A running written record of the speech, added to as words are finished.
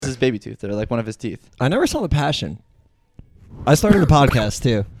his baby tooth or like one of his teeth. I never saw The Passion. I started a podcast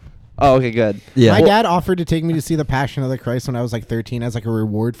too. Oh, okay, good. Yeah. My dad offered to take me to see The Passion of the Christ when I was like 13 as like a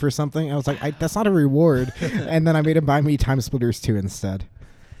reward for something. I was like, that's not a reward. And then I made him buy me Time Splitters 2 instead.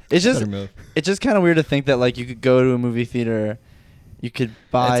 It's just Better move. it's just kind of weird to think that like you could go to a movie theater, you could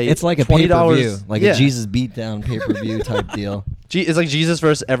buy It's like a $20, pay-per-view, like yeah. a Jesus beatdown pay-per-view type deal. It's like Jesus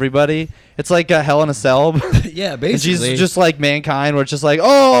versus everybody. It's like Hell in a Cell. Yeah, And basically. Jesus is just like mankind, where it's just like,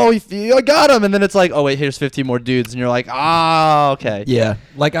 oh, I got him, and then it's like, oh wait, here's 50 more dudes, and you're like, ah, okay. Yeah,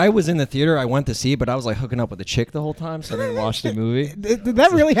 like I was in the theater, I went to see, but I was like hooking up with a chick the whole time, so I didn't watch the movie. Did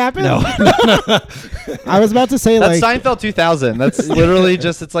that really happen? No. I was about to say That's like Seinfeld 2000. That's literally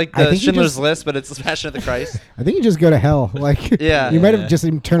just, it's like I the think you Schindler's just- List, but it's the Passion of the Christ. I think you just go to hell. Like Yeah. you might Yeah. have just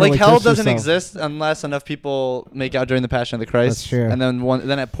internally Like hell cursed doesn't yourself. exist unless enough people make out during the Passion of the Christ. That's true. And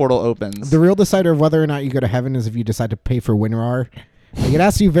then a portal opens. The real decider of whether or not you go to heaven is if you decide to pay for WinRAR. Like, it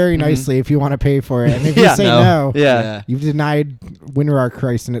asks you very nicely if you want to pay for it, and if Yeah. you say no, Yeah. you've denied WinRAR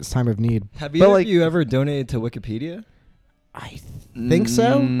Christ in its time of need. Have But, either like- of you ever donated to Wikipedia? I think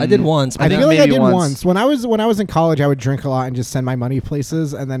so. I did once. I but feel like I maybe did once. once. When I was in college, I would drink a lot and just send my money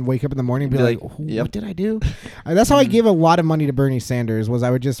places, and then wake up in the morning and be Be like, like, "What yep. did I do?" That's how I gave a lot of money to Bernie Sanders. Was I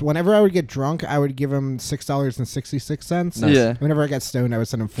would just whenever I would get drunk, I would give him $6.66. Nice. Yeah. Whenever I got stoned, I would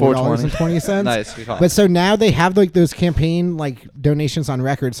send him $4.20. Nice. Good call. But so now they have like those campaign like donations on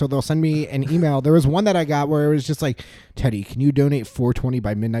record. So they'll send me an email. There was one that I got where it was just like, Teddy, can you donate $4.20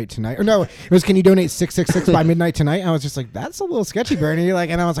 by midnight tonight? Or no, it was, can you donate $6.66 by midnight tonight? And I was just like, that's a little sketchy, Bernie. Like,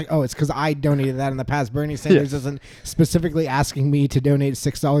 and I was like, oh, it's because I donated that in the past. Bernie Sanders isn't specifically asking me to donate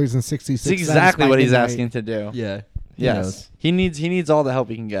 $6.66. It's exactly by what he's midnight. asking to do. Yeah. He Yes. knows. He needs all the help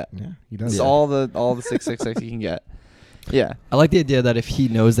he can get. Yeah, he does. It's Yeah. all the 666 he can get. Yeah. I like the idea that if he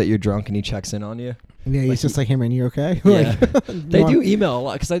knows that you're drunk and he checks in on you. Yeah, he's Like, just like, hey man, you okay? Yeah. Like, They you do want- email a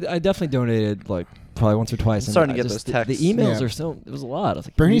lot because I definitely donated like probably once or twice. and Starting to I get just- those texts. The emails Yeah. are so. It was a lot. I was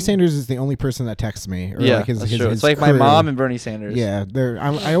like, Bernie "You-" Sanders is the only person that texts me. Or Yeah, like his, that's his, true. his It's like my crew. mom and Bernie Sanders. Yeah,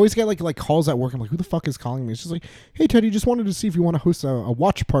 I always get like calls at work. I'm like, who the fuck is calling me? It's just like, hey Teddy, just wanted to see if you want to host a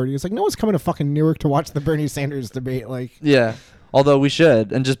watch party. It's like, no one's coming to fucking Newark to watch the Bernie Sanders debate. Like, Yeah. Although we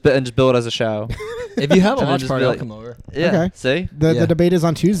should and just bill it as a show. If you have a And then watch just party, be I'll like- come over. Yeah. Okay. See? the Yeah. debate is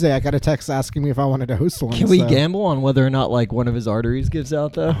on Tuesday. I got a text asking me if I wanted to host one. Can we so- gamble on whether or not like one of his arteries gives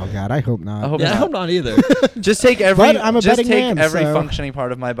out though? Oh God, I hope not. I hope Yeah, I not. hope not either. Just take every. But I'm a just betting take man, every so- functioning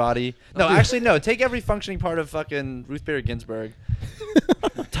part of my body. No, actually, no. Take every functioning part of fucking Ruth Bader Ginsburg.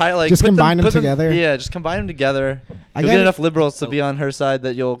 Just combine them together? Yeah, just combine them together. I You'll got get it. enough liberals to be on her side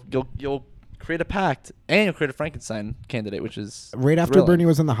that you'll create a pact and you'll create a Frankenstein candidate, which is Right after thrilling. Bernie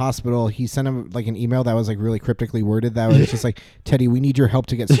was in the hospital, he sent him like an email that was like really cryptically worded. That was just like, Teddy, we need your help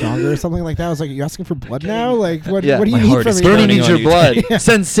to get stronger or something like that. I was like, are you asking for blood now? Like, what? Yeah. What do you My need heart from is me? Bernie Burning needs on your you. blood. Yeah.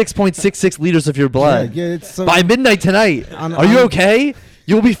 Send 6.66 liters of your blood. Yeah, it's so, By midnight tonight. On- Are you on- okay?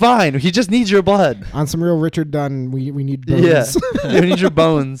 You'll be fine. He just needs your blood. on some real Richard Dunn, we need bones. Yeah. You need your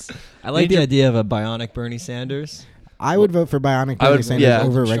bones. I like Need the your- idea of a bionic Bernie Sanders. I would vote for bionic I Bernie would- Sanders yeah.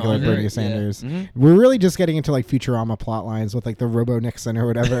 over regular Stronger, Bernie yeah. Sanders. Mhm. We're really just getting into like Futurama plot lines with like the Robo Nixon or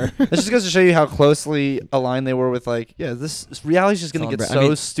whatever. This just goes to show you how closely aligned they were with like, this reality's just gonna get It's all so I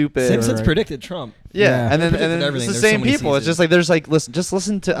mean, stupid. Simpsons right. predicted Trump. Yeah, Yeah. and then Predicted it's everything. the There's so same many people. It's seasons. just like there's like just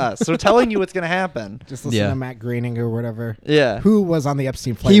listen to us. We're telling you what's gonna happen. Just listen Yeah. to Matt Groening or whatever. Yeah. Who was on the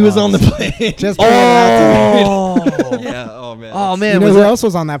Epstein flight? He was on logs. the plane. Just throwing it out there. Oh. yeah. Oh man. Oh You man, know was who that- else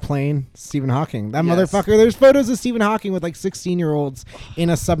was on that plane? Stephen Hawking. That Yes. motherfucker. There's photos of Stephen Hawking with like 16-year-olds in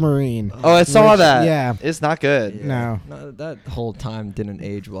a submarine. Oh, I saw Which- that. yeah. It's not good. No. That whole time didn't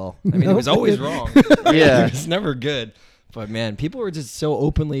age well. I mean, No. it was always wrong. Yeah. It was never good. But man, people were just so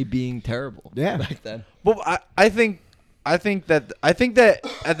openly being terrible. Yeah. Back then. Well, I think that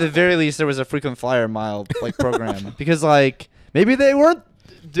at the very least there was a frequent flyer mile like program because like maybe they weren't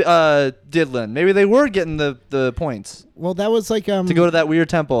diddling. Maybe they were getting the points Well, that was like to go to that weird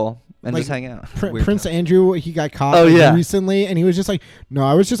temple and like, just hang out. Weird Prince time. Andrew. He got caught Oh, like, yeah. recently, and he was just like, "No,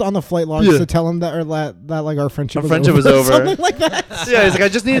 I was just on the flight logs Yeah. to tell him that like our friendship Our friendship was or over. something like that." Yeah, he's like, I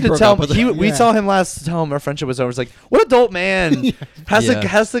just needed to broke tell up with him. him. We Yeah. saw him last to tell him our friendship was over. It's like, what adult man has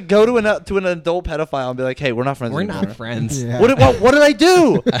Yeah. to go to an adult pedophile and be like, hey, we're not friends We're anymore. not friends. Yeah. What did I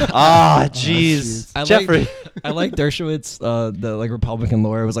do? Jeez. I Jeffrey. I like Dershowitz, the like Republican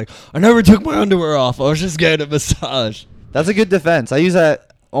lawyer, was like, I never took my underwear off. I was just getting a massage. That's a good defense. I use that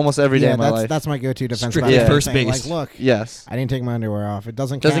almost every day Yeah, in my life. that's my go-to defense. Strictly about first everything. base. Like, look, Yes. I didn't take my underwear off. It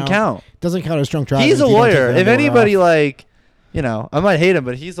doesn't Doesn't count. Doesn't count as drunk driving. He's a if you don't take lawyer. your If underwear anybody off. like, I might hate him,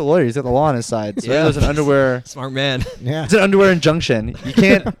 but he's a lawyer. He's got the law on his side. So Yeah. there's an underwear. Smart man. Yeah. It's an underwear injunction. You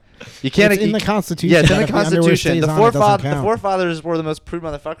can't. You can't. It's in you- the Constitution. Yeah, it's in that the if underwear Constitution. stays The on, it doesn't forefathers, count. were the most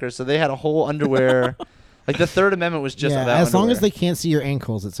prudent motherfuckers, so they had a whole underwear. Like the Third Amendment was just yeah, about as long as underwear. they can't see your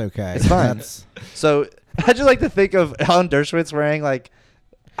ankles, it's okay. It's fine. That's, So how'd you like to think of Alan Dershowitz wearing like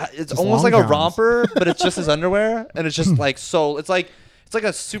it's Just almost long like a johns. romper, but it's just his underwear, and it's just like so. It's like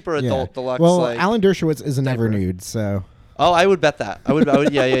a super adult deluxe. Well, like, Alan Dershowitz is a never diaper. nude, so oh, I would bet that. I would.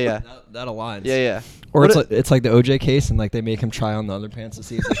 Yeah. That aligns. Yeah. Or What it's a- like, it's like the OJ case, and like they make him try on the underpants to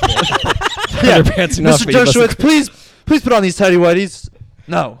see if they fit. Yeah. Underpants enough. Mr. but he must- Dershowitz, please put on these tidy whities.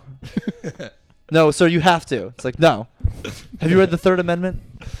 No. No, sir, you have to. It's like, no. Have you read the Third Amendment?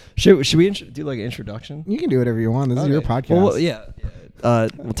 Should we do like an introduction? you can do whatever you want. This is your Okay. podcast. Well, yeah. Well,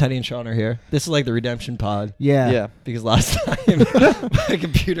 Teddy and Sean are here. This is like the redemption pod. Yeah. Because last time my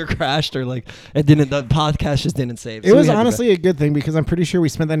computer crashed, or like the podcast just didn't save. It so we was had to honestly a good thing because I'm pretty sure we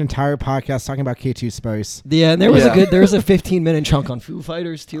spent that entire podcast talking about K2 Spice. Yeah, and there was Yeah. there was a 15-minute chunk on Foo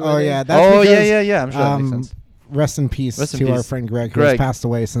Fighters too. I Oh think. yeah, that's Oh, because, yeah. I'm sure that makes sense. Rest in peace Rest in to our peace. friend Greg, who has Greg. passed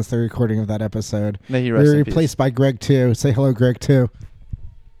away since the recording of that episode. May he We rest were in peace. replaced by Greg too. Say hello, Greg too.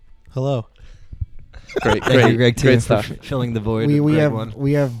 Hello. Great, Thank you, Greg, too, great for stuff. filling the void. We of we Greg have one.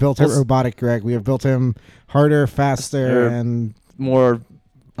 we have built a Well, robotic Greg. We have built him harder, faster, Or- and More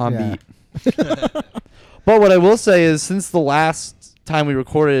on Yeah. beat. But what I will say is, since the last time we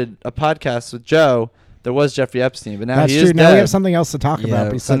recorded a podcast with Joe, there was Jeffrey Epstein, but now that's he true. is Now dead. we have something else to talk Yeah, about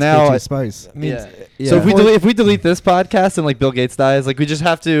so besides now K2 I- Spice. I mean, Yeah. So if we delete this podcast and like Bill Gates dies, like we just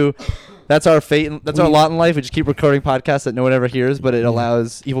have to. That's our fate. That's our lot in life. We just keep recording podcasts that no one ever hears, but it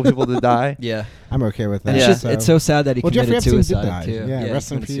allows evil people to die. yeah. I'm okay with that. And Yeah. it's so sad that he Well, Jeffrey committed Epstein did suicide die. too. Yeah, he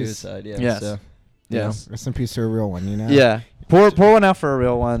rest in committed peace. Suicide. Yeah. Yes. So, Yes. Rest in peace to a real one. You know. Yeah. Pour one out for a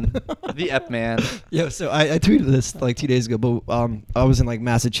real one. The Ep Man. Yo, so I tweeted this like 2 days ago, but I was in like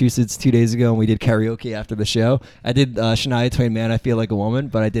Massachusetts 2 days ago, and we did karaoke after the show. I did Shania Twain, "Man, I Feel Like a Woman,"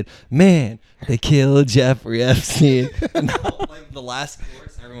 but I did "Man, They Killed Jeffrey Epstein." And like the last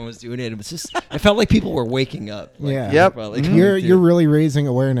chorus, everyone was doing it. It was just, it felt like people were waking up. Like, Yeah. Yep. felt like Mhm. coming You're to- really raising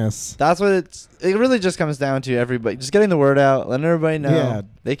awareness. That's what it really just comes down to. Everybody just getting the word out, letting everybody know Yeah.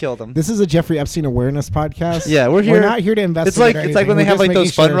 they killed him. This is a Jeffrey Epstein awareness podcast. Yeah, we're here- We're not here to investigate. It's like when they have like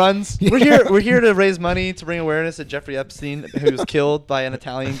those fun runs. Yeah. We're here to raise money to bring awareness to Jeffrey Epstein, who was killed by an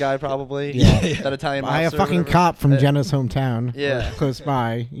Italian guy probably. Yeah. That Italian By a mobster or fucking whatever. cop from Uh, Jenna's hometown. Yeah. or close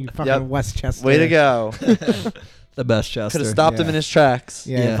by. You fucking Yep. Westchester. Way to go. the best Chester. Could have stopped him Yeah. in his tracks.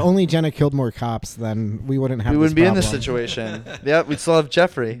 Yeah, Yeah. If only Jenna killed more cops, then we wouldn't have. We wouldn't this be in this problem. situation. Yep, we'd still have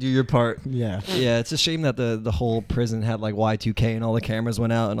Jeffrey. Do your part. Yeah. Yeah, it's a shame that the whole prison had like Y2K and all the cameras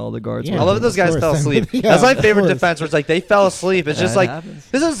went out and all the guards. Yeah. I were love that those Of guys course. fell asleep. Yeah, That's my of favorite course. defense, where it's like they fell asleep. It's just That like happens.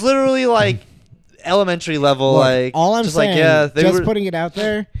 this is literally like elementary level. Look, like all I'm just saying, like yeah, they just were. putting it out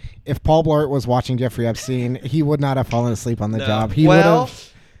there. If Paul Blart was watching Jeffrey Epstein, he would not have fallen asleep on the No. job. He would well,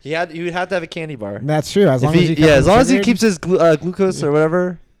 have. he would have to have a candy bar. That's true. As long as he as long as he considered- keeps his glucose or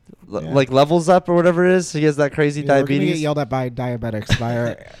whatever, Yeah. like levels up or whatever it is, he has that crazy Yeah, we're gonna get diabetes. yelled at by diabetics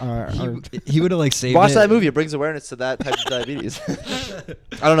by our He would have like saved Watch it. that movie. It brings awareness to that type of diabetes.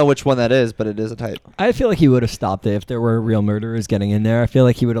 I don't know which one that is, but it is a type. I feel like he would have stopped it if there were real murderers getting in there. I feel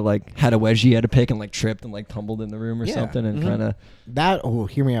like he would have like had a wedgie he had to pick and like tripped and like tumbled in the room or Yeah. something and Mhm. kind of. that. Oh,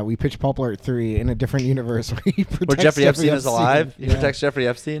 hear me out. We pitched Paul Blart 3 in a different universe where he protects Where Jeffrey Epstein is alive. He Yeah. protects Jeffrey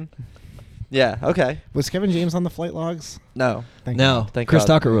Epstein. Yeah. Okay. Was Kevin James on the flight logs? No. Thank No, Thank Chris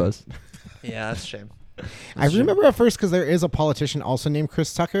God. Tucker was. Yeah, that's a shame. I remember at first because there is a politician also named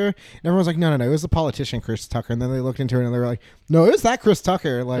Chris Tucker, and everyone was like, "No, it was the politician Chris Tucker." And then they looked into it and they were like, "No, it was that Chris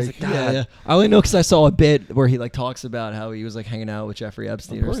Tucker." Like, like, God. Yeah, yeah. I only know because I saw a bit where he like talks about how he was like hanging out with Jeffrey of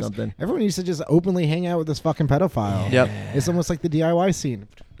Epstein or course. something. Everyone used to just openly hang out with this fucking pedophile. Yep. It's almost like the DIY scene.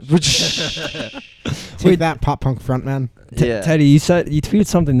 Which. Take that, pop punk frontman. Yeah. Teddy, you tweeted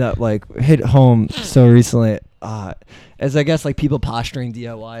something that like hit home so recently. As I guess like people posturing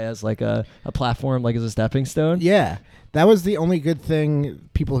DIY as like a platform, like as a stepping stone. Yeah. That was the only good thing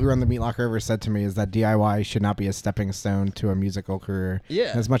people who run the Meat Locker ever said to me is that DIY should not be a stepping stone to a musical career.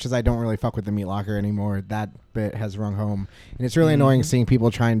 Yeah. As much as I don't really fuck with the Meat Locker anymore, that bit has rung home. And it's really annoying seeing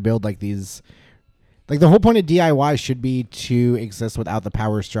people try and build like these. Like the whole point of DIY should be to exist without the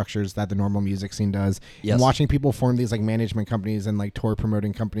power structures that the normal music scene does. Yes. And watching people form these like management companies and like tour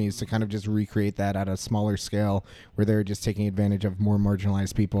promoting companies to kind of just recreate that at a smaller scale where they're just taking advantage of more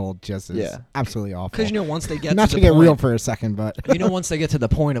marginalized people just is Yeah. absolutely awful. Because once they get Not to to the get point, real for a second, but once they get to the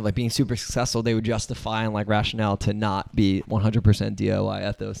point of like being super successful, they would justify and like rationale to not be 100% DIY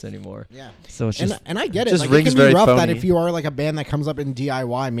ethos anymore. yeah. So it's just And I get it. just Like, rings it can be very rough that phony. if you are like a band that comes up in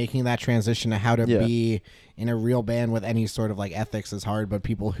DIY, making that transition to how to Yeah. be be in a real band with any sort of like ethics is hard, but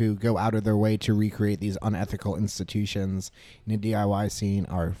people who go out of their way to recreate these unethical institutions in the DIY scene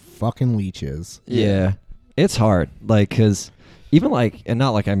are fucking leeches. Yeah. It's hard. Like, because even like, and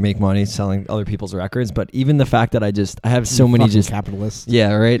not like I make money selling other people's records, but even the fact that I have so many Fucking just. capitalists.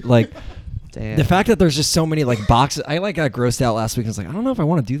 Yeah, right? Like, Damn. the fact that there's just so many like boxes. I like got grossed out last week and was like, I don't know if I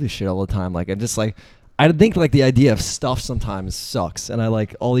want to do this shit all the time. Like, I'm just like, I think like the idea of stuff sometimes sucks. And I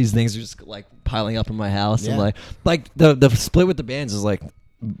like all these things are just like piling up in my house. Yeah. And like the split with the bands is like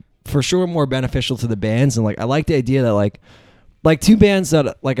for sure more beneficial to the bands. And like, I like the idea that like two bands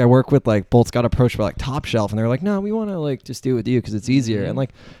that like I work with like both got approached by like Top Shelf and they're like, no, we want to like just do it with you because it's easier. And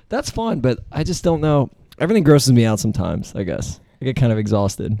like that's fun, but I just don't know. Everything grosses me out sometimes. I guess I get kind of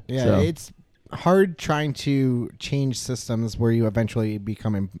exhausted. Yeah, so. it's hard trying to change systems where you eventually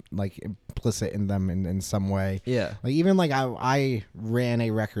become implicit in them in some way. Yeah. Like even like I ran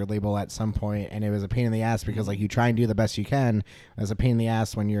a record label at some point and it was a pain in the ass because like you try and do the best you can. It's a pain in the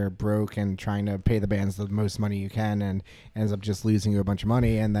ass when you're broke and trying to pay the bands the most money you can and ends up just losing you a bunch of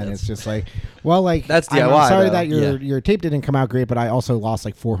money and then it's just like, well, like That's I'm DIY, sorry though. that Yeah. your tape didn't come out great, but I also lost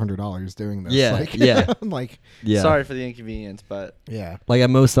like $400 doing this. Yeah, Like, yeah. like Yeah. Sorry for the inconvenience, but yeah. Like at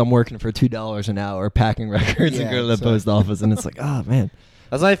most, I'm working for $2 an hour packing records and Yeah, go to the so- post office, and it's like, oh man,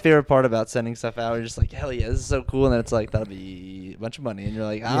 that's my favorite part about sending stuff out. You're just like, hell yeah, this is so cool, and then it's like that'll be a bunch of money, and you're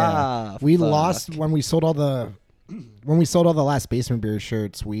like, ah, we fuck. lost when we sold all the last Basement Beer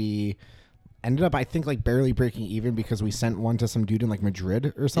shirts. We ended up, I think, like barely breaking even because we sent one to some dude in like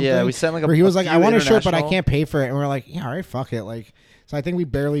Madrid or something. Yeah, we sent like a where he was a like, few I want a shirt, but I international- can't pay for it. And we're like, yeah, all right, fuck it. Like, so I think we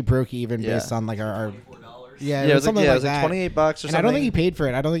barely broke even Yeah. based on like our Yeah, it it was was something like, yeah, like it was like that. $28 or And something. I don't think he paid for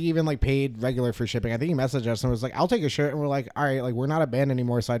it. I don't think he even like paid regular for shipping. I think he messaged us and was like, I'll take a shirt. And we're like, all right, like we're not a band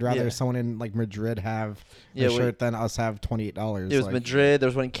anymore, so I'd rather Yeah. someone in like Madrid have Yeah, a we- shirt than us have $28. It was like, Madrid. There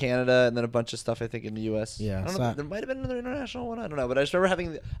was one in Canada, and then a bunch of stuff I think in the U.S. Yeah, I don't so- know. There might have been another international one. I don't know, but I just remember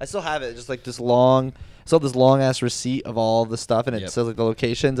having. I still have it. Just like this long. I still have this long ass receipt of all the stuff, and it Yep. says like the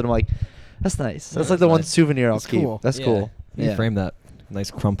locations, and I'm like, that's nice. That's That's like the one nice. souvenir I'll That's keep. cool. That's cool. You Yeah. frame that nice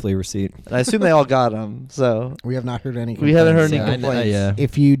crumply receipt. And I assume they all got them. So We have not heard any. We haven't heard any complaints, complaints. yeah.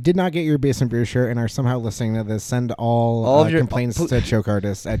 If you did not get your Basement Beer shirt and are somehow listening to this, send all of your- complaints to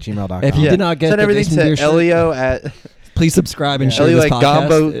chokeartists@gmail.com. If you yeah. did not get send the everything Basement Beer to shirt, Elio at please subscribe and share Elio this at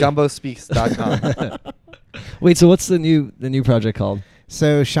podcast. gombospeaks.com. Wait, so what's the new project called?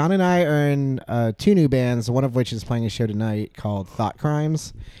 So Sean and I are in two new bands, one of which is playing a show tonight called Thought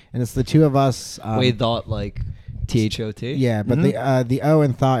Crimes, and it's the two of us. Wait, thought like THOT? Yeah, but the O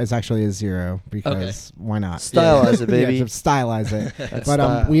in Thought is actually a zero because why not? Stylize it, baby. Yeah, just stylize it. That's But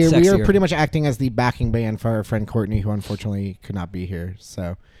style. we are Sexier. pretty much acting as the backing band for our friend Courtney, who unfortunately could not be here.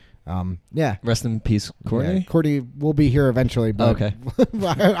 So, yeah. Rest in peace, Courtney. Yeah, Courtney will be here eventually. But Okay.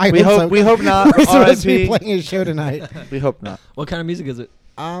 I We hope so. hope- we hope not. We're supposed to be RIP. playing a show tonight. We hope not. What kind of music is it?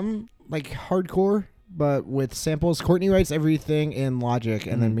 Like hardcore, but with samples. Courtney writes everything in Logic,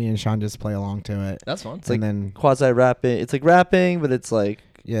 and then me and Sean just play along to it. That's fun. It's like and then quasi rapping. It's like rapping, but it's like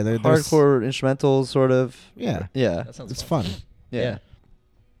yeah, there's hardcore instrumentals, sort of. Yeah, Yeah. That sounds it's fun. Yeah.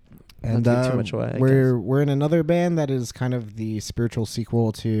 And Not to give too much away, I we're in another band that is kind of the spiritual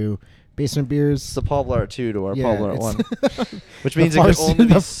sequel to Basement Beers. It's the Paul Blart 2 to our Yeah, Paul Blart it's- 1. Which the means it far could su- only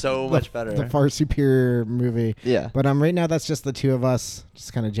be the- so the- much better. The far superior movie. Yeah. But right now that's just the two of us,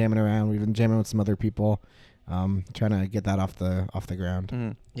 just kind of jamming around. We've been jamming with some other people, trying to get that off the ground.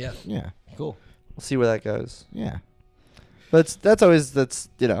 Mhm. Yeah. Yeah, Cool. We'll see where that goes. yeah, But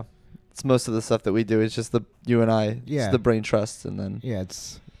it's most of the stuff that we do. It's just you and I. Yeah. It's the brain trust, and then yeah.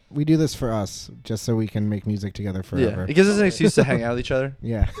 We do this for us, just so we can make music together forever. it gives us an excuse to hang out with each other.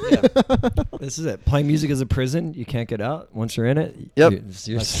 Yeah. Yeah. This is it. Playing music is a prison. You can't get out. Once you're in it, Yep. it's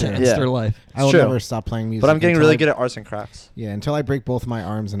your That's true. sinister Yeah. life. I will true. never stop playing music. But I'm getting until really I- good at arts and crafts. Yeah, until I break both my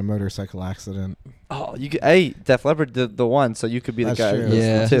arms in a motorcycle accident. Oh, you could, hey, Def Leppard did the one, so you could be That's the guy true. who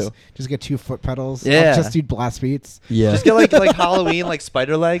Yeah. does it too. Just get 2 foot pedals. Yeah. I'll just do blast beats. Yeah. Just get like Halloween like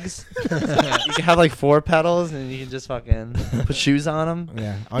spider legs. You can have like 4 pedals, and you can just fucking put shoes on them.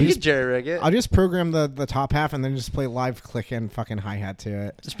 Yeah. You can jerry rig it. I'll just program the top half and then just play live click and fucking hi hat to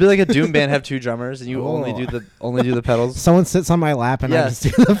it. Just be like a doom band, have 2 drummers, and you only Oh. do the pedals. Someone sits on my lap and I Yes.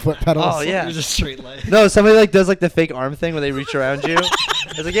 just do the foot pedals. Oh yeah. You're just straight life. No, somebody like does like the fake arm thing where they reach around you.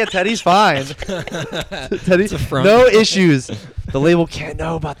 It's like, yeah, Teddy's fine. Teddy, It's a front. no issues. The label can't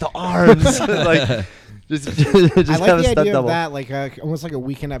know about the arms. Like, just I like have a the stunt idea double. of that, like almost like a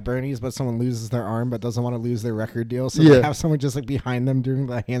weekend at Bernie's, but someone loses their arm but doesn't want to lose their record deal, so Yeah. they have someone just like behind them doing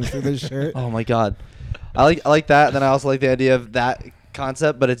the hands through the shirt. Oh my god, I like that. And then I also like the idea of that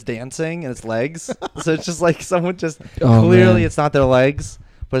concept, but it's dancing and it's legs. So it's just like someone just Oh, clearly man. it's not their legs,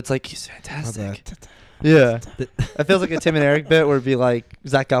 but it's like he's fantastic. Yeah, it feels like a Tim and Eric bit where it'd be like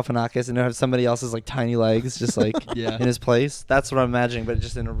Zach Galifianakis and have somebody else's like tiny legs just like Yeah. in his place. That's what I'm imagining, but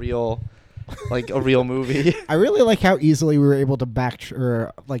just in a real, like a real movie. I really like how easily we were able to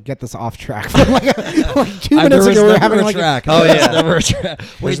or like get this off track. From like 2 There minutes was ago, we were never having a like track. Oh, There was yeah. never a track.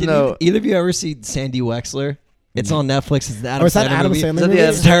 Wait, There's did either of you ever see Sandy Wexler? It's on Netflix. It's an Adam Oh, is that Sandler Adam movie. Sandler Is that the movie?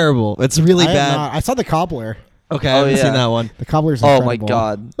 It's terrible. It's really I have bad. not. I saw The Cobbler. Okay, I Oh, haven't yeah. seen that one. The Cobbler's Oh my incredible.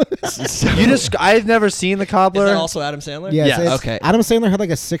 god! So- You just I've never seen The Is Cobbler. that also Adam Sandler? Yeah, Yes. it's Okay. Adam Sandler had like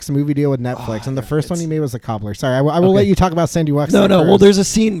a 6-movie deal with Netflix, and the first one he made was The Cobbler. Sorry, I will let you talk about Sandy Wexler. No. Well, first. there's a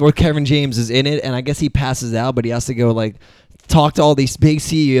scene where Kevin James is in it, and I guess he passes out, but he has to go like talk to all these big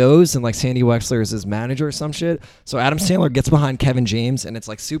CEOs, and like Sandy Wexler is his manager or some shit. So Adam Sandler gets behind Kevin James, and it's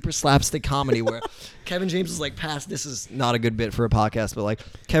like super slapstick comedy where Kevin James is like passed. This is not a good bit for a podcast, but like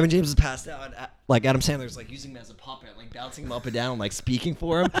Kevin James is passed out, and like Adam Sandler's like using him as a puppet, like bouncing him up and down, like speaking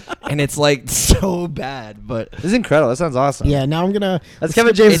for him, and it's like so bad, but. This is incredible. That sounds awesome. Yeah, now I'm gonna. That's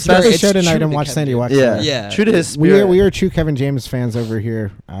Kevin James' Let's skip the best. show It's tonight true and to watch Kevin Sandy James. Wexler. Yeah, Yeah. true to his We spirit. are true Kevin James fans over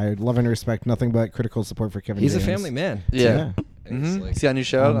here. I love and respect nothing but critical support for Kevin He's James. a family man. Yeah. It's Mm-hmm. like- He's got a new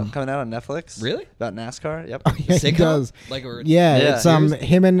show coming out on Netflix. Really? About NASCAR. Yep. Oh, yeah, he Sitcom? does. Like, or Yeah, Yeah. it's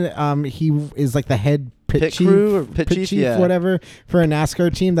him and he is like the head Pit chief, crew or pit chief, yeah. whatever, for a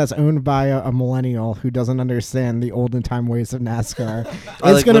NASCAR team that's owned by a millennial who doesn't understand the olden time ways of NASCAR. I, It's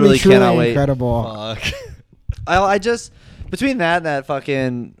like, going to be literally truly cannot wait. incredible. fuck. I just between that and that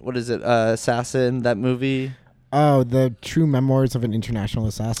fucking what is it? Assassin, that movie. Oh, the true memoirs of an international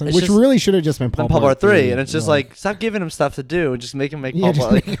assassin, It's which just- really should have just been Paul Paul Blart 3, and it's just Yeah. like stop giving him stuff to do and just make him make yeah, Paul just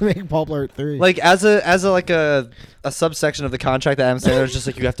Blart. make Paul Blart 3. Like as a like a subsection of the contract that Adam Sandler is just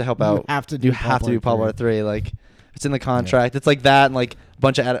like you have to help You out. have to do You Paul have to do Blart Paul 3. Blart 3. Like it's in the contract. It's like that and like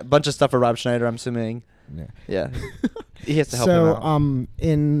bunch of stuff for Rob Schneider. I'm assuming. Yeah. Yeah. He has to help him So, out.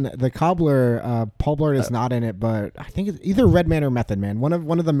 in The Cobbler, Paul Blart is not in it, but I think it's either Red Man or Method Man. One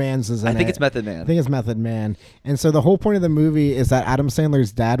of the mans is in I think it. it's Method Man. I think it's Method Man. And so the whole point of the movie is that Adam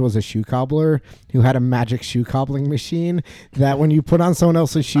Sandler's dad was a shoe cobbler who had a magic shoe cobbling machine that when you put on someone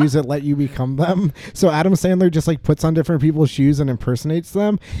else's shoes, it let you become them. So Adam Sandler just like puts on different people's shoes and impersonates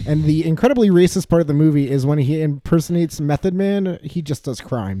them. And the incredibly racist part of the movie is when he impersonates Method Man, he just does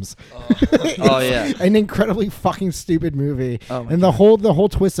crimes. Oh yeah. An incredibly fucking stupid movie. Oh my And the whole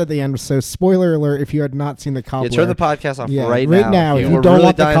twist at the end was so spoiler alert if you had not seen The Cobbler. Yeah, turn the podcast off right now. If you were don't really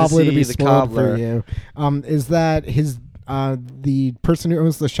want the dying to cobbler to see be The spoiled for Cobbler. you, is that the person who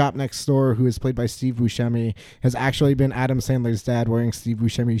owns the shop next door, who is played by Steve Buscemi, has actually been Adam Sandler's dad wearing Steve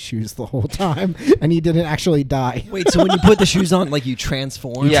Buscemi's shoes the whole time, and he didn't actually die. Wait, so when you put the shoes on, like you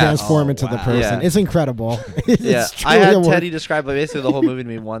transform? You Yeah. transform into the person. Yeah. It's incredible. It's Yeah, truly I had a work- Teddy describe basically the whole movie to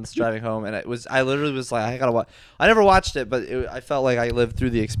me once driving home, and I literally was like, I gotta watch. I never watched it, but I felt like I lived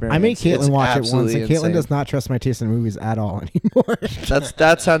through the experience. I made It's Caitlin watch it once, absolutely and Caitlin insane. does not trust my taste in movies at all anymore.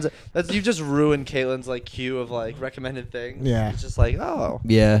 You just ruined Caitlin's like queue of like recommended things. Yeah. It's just like, oh,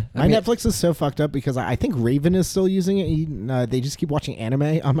 Yeah. My Netflix is so fucked up because I think Raven is still using it. They just keep watching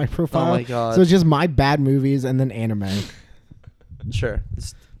anime on my profile. Oh my God. So it's just my bad movies and then anime. sure.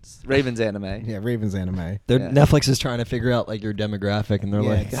 It's Raven's anime. Yeah, Raven's anime. Their Yeah. Netflix is trying to figure out like your demographic, and they're Yeah,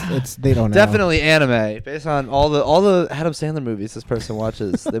 like, it's they don't know. Definitely anime, based on all the Adam Sandler movies this person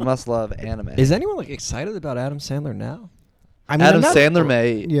watches. They must love anime. is anyone like excited about Adam Sandler now? I mean, Adam I'm not- Sandler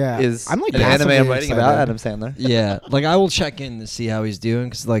May Yeah, is I'm, like, an anime passively I'm writing about excited. Adam Sandler. Yeah, like I will check in to see how he's doing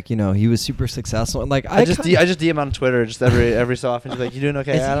because, like, you know, he was super successful, and like I just DM on Twitter just every so often. Just like, you doing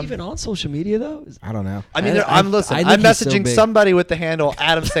okay, is Adam? he even on social media though? I don't know. I mean, I I'm think I'm he's so messaging big. somebody with the handle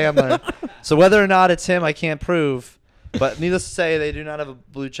Adam Sandler. So whether or not it's him, I can't prove. But needless to say, they do not have a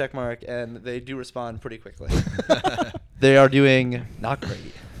blue check mark, and they do respond pretty quickly. They are doing not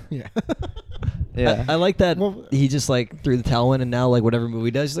great. Yeah. Yeah. I like that Well- he just like threw the towel in, and now like whatever movie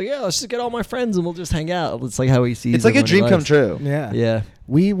he does, he's like, yeah, let's just get all my friends and we'll just hang out. It's like how he sees. It's like a everyone he dream come likes. true. Yeah. Yeah.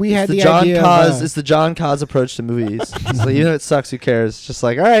 We had It's the the John idea Cause. of, It's the John Cause approach to movies. So even though it sucks, who cares? It's just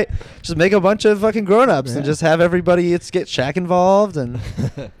like, all right, just make a bunch of fucking grown-ups and Yeah. just have everybody. It's get Shaq involved, and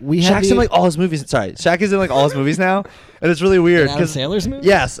we had Shaq's the, in like all his movies. Sorry, Shaq is in like all his movies now, and it's really weird Adam Sandler's movie?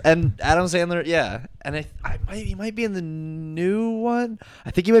 Yes, and Adam Sandler, yeah, and he might be in the new one.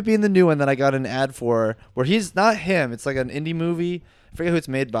 I think he might be in the new one that I got an ad for, where he's not him. It's like an indie movie. I forget who it's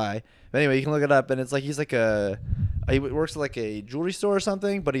made by. But anyway, you can look it up, and it's like he's like he works at like a jewelry store or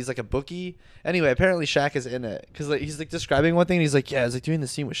something, but he's like a bookie. Anyway, apparently Shaq is in it because like he's like describing one thing, and he's like, yeah, I was like doing the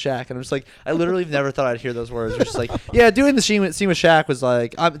scene with Shaq, and I'm just like, I literally never thought I'd hear those words. It's just like, yeah, doing the scene with Shaq was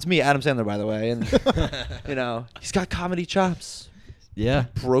like, it's me, Adam Sandler, by the way, and you know, he's got comedy chops. Yeah.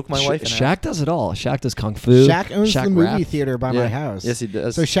 broke my wife in half. Shaq does it all. Shaq does kung fu. Shaq owns the movie rap. theater by Yeah. my house. Yes, he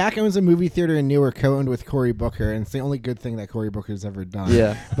does. So Shaq owns a movie theater in Newark, co-owned with Cory Booker, and it's the only good thing that Cory Booker's ever done.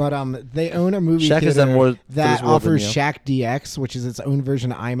 Yeah. But they own a movie Shaq has theater done more for that this world than offers you. Shaq DX, which is its own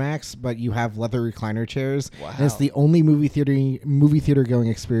version of IMAX, but you have leather recliner chairs. Wow. And it's the only movie theater going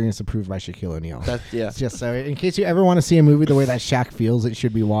experience approved by Shaquille O'Neal. Yeah. It's just so in case you ever want to see a movie the way that Shaq feels, it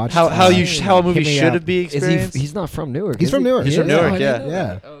should be watched. How a hit movie me should up. have be Is experienced? he's not from Newark. He's is from he? Newark. He's from Yeah. Newark, I didn't yeah. know Yeah.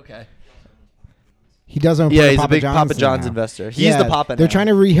 that. Oh, okay. He does own. Yeah, part of he's a Papa big John's Papa John's now. investor. He's the Papa They're now. trying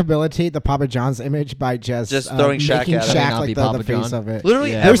to rehabilitate the Papa John's image by just throwing Shaq making at it. Shaq Not like be the Papa face John. of it.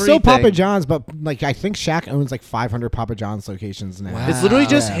 Literally Yeah. There's still Papa everything. John's, but like I think Shaq owns like 500 Papa John's locations now. Wow. It's literally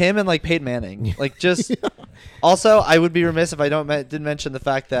just Yeah. him and like Peyton Manning. Like just. Also, I would be remiss if I didn't mention the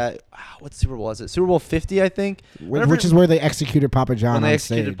fact that what Super Bowl was it? Super Bowl 50, I think. Which is where they executed Papa John when they on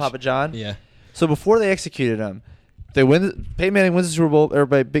executed stage. Papa John. Yeah. So before they executed him, they win. Peyton Manning wins the Super Bowl.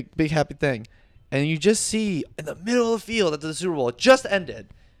 Everybody, big happy thing, and you just see in the middle of the field after the Super Bowl just ended,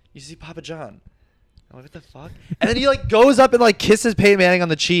 you see Papa John. I'm like, what the fuck? And then he like goes up and like kisses Peyton Manning on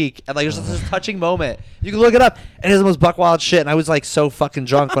the cheek, and like there's this touching moment. You can look it up, and it's the most buck wild shit. And I was like so fucking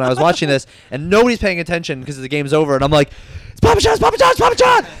drunk when I was watching this, and nobody's paying attention because the game's over, and I'm like, it's Papa John, it's Papa John, it's Papa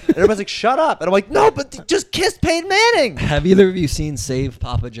John. And everybody's like, shut up. And I'm like, no, but they just kissed Peyton Manning. Have either of you seen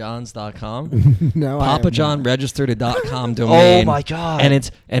SavePapaJohns.com? No, I have not. PapaJohnRegistered.com domain. Oh my God. And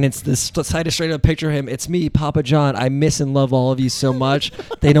it's this site of straight up picture of him. It's me, Papa John. I miss and love all of you so much.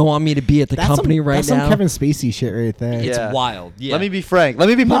 They don't want me to be at the company right that's now. some Kevin Spacey shit right there. Yeah. It's wild. Yeah. Let me be Frank. Let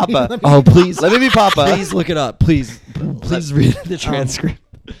me be Papa. Oh please, Let me be Papa. please look it up. Please read the transcript.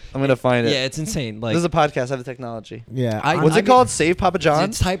 I'm gonna find it. Yeah, it's insane. Like This is a podcast. I have the technology. Yeah. What's it called? Save Papa John?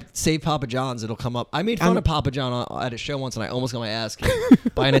 It's type Save Papa John's. It'll come up. I made fun of Papa John at a show once, and I almost got my ass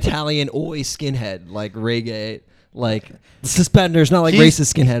kicked by an Italian always skinhead, like reggae, like suspenders, not like He's-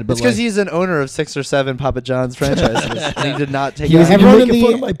 racist skinhead, but It's because like, he's an owner of 6 or 7 Papa John's franchises, and he did not take he was it. Everyone making in the-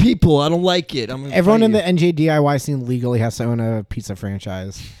 fun of my people. I don't like it. I'm gonna Everyone fight in you. the NJ DIY scene legally has to own a pizza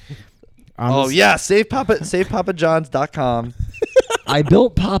franchise. Oh yeah, SavePapaJohns.com. I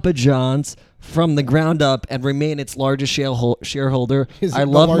built Papa John's from the ground up and remain its largest shareholder. Is I it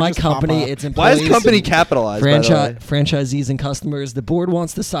the love my largest company, Papa? its Why employees, is company capitalized? by the way? franchisees and customers. The board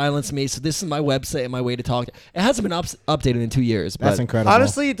wants to silence me, so this is my website and my way to talk. It hasn't been updated in 2 years. That's but incredible.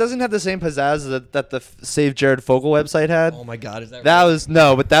 Honestly, it doesn't have the same pizzazz that the Save Jared Fogle website had. Oh my God, is that That right? was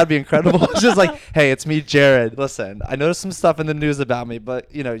no, but that'd be incredible. It's just like, hey, it's me, Jared. Listen, I noticed some stuff in the news about me, but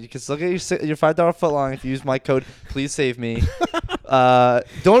you know, you can still get your $5 footlong if you use my code. Please save me. You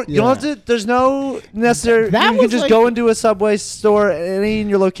don't have to. There's no necessary. That You can was just like- go into a Subway store, any in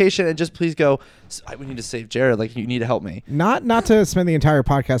your location, and just please go. We need to save Jared. Like you need to help me. Not to spend the entire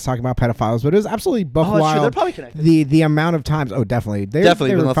podcast talking about pedophiles, but it was absolutely buck Oh, that's true. wild. They're probably connected. The amount of times. Oh, definitely. Definitely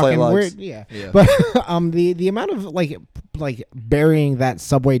they been were on the flight fucking logs. weird. Yeah. Yeah. But the amount of like burying that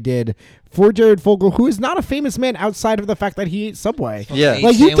Subway did for Jared Fogle, who is not a famous man outside of the fact that he ate Subway. Yeah. Ate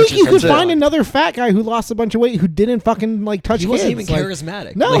Like you think sandwiches you could from find Subway. another fat guy who lost a bunch of weight who didn't fucking like touch He kids. wasn't even Like,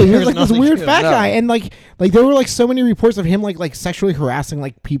 charismatic. No, Like, he there was like this nothing weird to fat him. guy, and like there were like so many reports of him like sexually harassing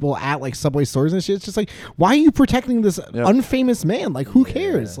like people at like Subway stores and shit. It's just like, why are you protecting this Yeah. unfamous man? Like, who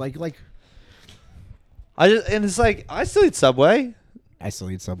cares? Like And it's like I still eat Subway. I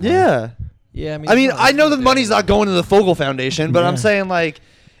still eat Subway. Yeah. Yeah, I mean, I know the money's not going to the Fogle Foundation, but I'm Yeah. saying like,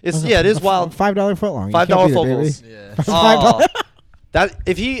 it is wild. $5 footlong. $5 Fogles. Yeah. Oh, that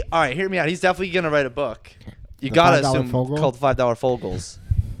if he all right, hear me out. He's definitely gonna write a book. You The gotta $5 assume Fogel? called $5 Fogles.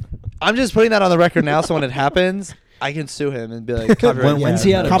 I'm just putting that on the record now, so when it happens, I can sue him and be like, copyright. When's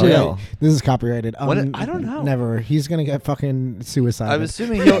he out of Copyright. jail? This is copyrighted. I don't know. Never. He's gonna get fucking suicide. I'm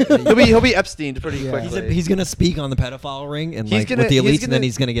assuming he'll be Epstein pretty Yeah. quickly. He's gonna speak on the pedophile ring and He's like gonna- with the he's elites, and then gonna-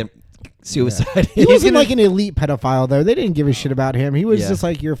 he's gonna get suicide. He wasn't gonna- like an elite pedophile though. They didn't give a shit about him. He was Yeah. just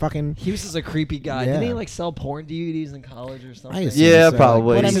like you're fucking. He was just a creepy guy. Yeah. Didn't he like sell porn DVDs in college or something? I assume Yeah, so.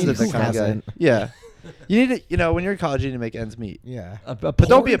 probably. But I He's mean, just that who kind of guy. hasn't? Yeah. You need to, when you're in college, you need to make ends meet. Yeah. But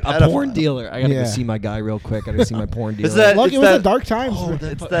don't be a pedophile. porn dealer. I gotta Yeah. go see my guy real quick. I gotta see my porn dealer. Is that- Look, it's it was that- the dark times. Oh, bro.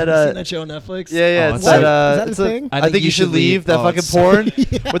 It's Have that, you seen that show on Netflix? Yeah, Oh, it's What? that. Is that It's a thing? I think you should leave. That Oh, fucking it's porn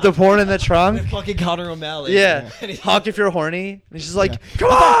Yeah. with the porn in the trunk. With fucking Connor O'Malley. Yeah, And he- honk if you're horny. And he's just like, Yeah. come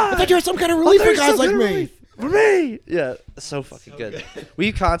on. I thought you were some kind of relief for guys like me. For me. Yeah, so fucking good.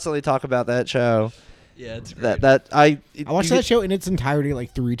 We constantly talk about that show. Yeah, it's great. I watched that show in its entirety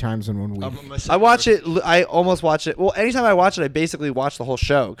like 3 times in 1 week. I watch it. I almost watch it. Well, anytime I watch it, I basically watch the whole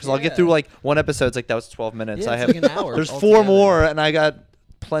show because I'll get Yeah. through like one episode. It's like that was 12 minutes. Yeah, I it's have like an hour There's 4 altogether. more, and I got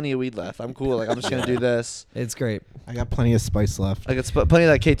plenty of weed left. I'm cool. Like I'm just gonna do this. It's great. I got plenty of spice left. I got plenty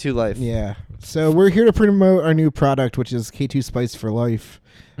of that K2 life. Yeah. So we're here to promote our new product, which is K2 Spice for Life.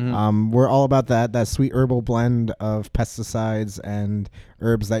 We're all about that sweet herbal blend of pesticides and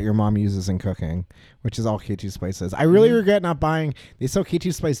herbs that your mom uses in cooking, which is all K2 Spice is. I really regret not buying. They sell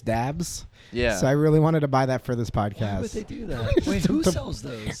K2 Spice dabs. Yeah. So I really wanted to buy that for this podcast. Why would they do that? Wait, who sells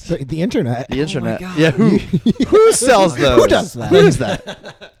those? So the internet. The internet. God. Yeah. Who sells those? Who does that? Who's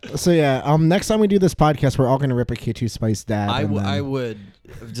that? So yeah, next time we do this podcast, we're all gonna rip a K2 Spice dab. I and then- would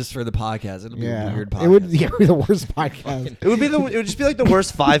just for the podcast. It'll be a Yeah, weird podcast. it would be the worst podcast. It would just be like the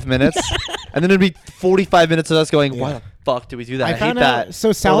worst 5 minutes, and then it'd be 45 minutes of us going, "Why the fuck do we do that? I hate found that." out- so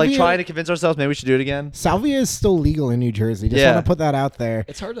Or like salvia- trying to convince ourselves maybe we should do it again. Salvia is still legal in New Jersey. Just Yeah. want to put that out there.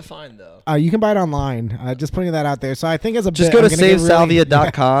 It's hard to find though. You can buy it online. Just putting that out there. So I think as a Just bit, go I'm to gonna get really-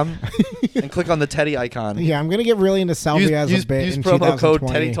 savesalvia.com and click on the Teddy icon. Yeah, I'm gonna get really into salvia as a bit use in promo code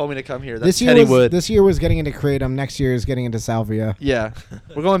 2020. Teddy told me to come here. That's This year Teddy was Wood. this year was getting into kratom. Next year is getting into salvia. Yeah,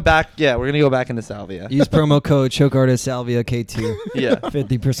 we're going back. Yeah, we're gonna go back into salvia. Use promo code Choke Artist Salvia K2. Yeah.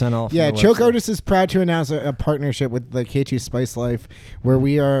 50% off. Yeah, on the Choke website. Artist is proud to announce a partnership with the K2 Spice Life, where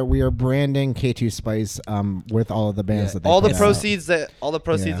we are branding K2 Spice with all of the bands Yeah. that they All the put out. proceeds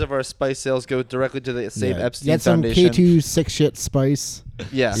Yeah. of our spice sales go directly to the Save Yeah. Epstein Get some Foundation. K2 Sick Shit Spice.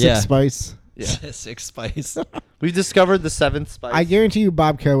 Yeah. Yeah. Sick Spice. Yeah. 6 Spice. We've discovered the 7th spice. I guarantee you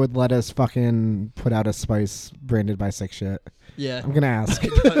Bobco would let us fucking put out a spice branded by Sick Shit. Yeah. I'm gonna ask.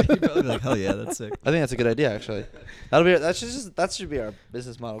 You'd probably be like, hell yeah, that's sick. I think that's a good idea, actually. That should be our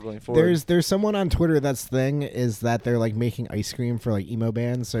business model going forward. There's someone on Twitter that's thing is that they're like making ice cream for like emo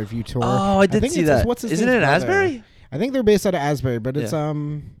bands. So if you tour, Oh, I did think see it's- that. What's his Isn't name's it in brother. Asbury? I think they're based out of Asbury, but it's Yeah.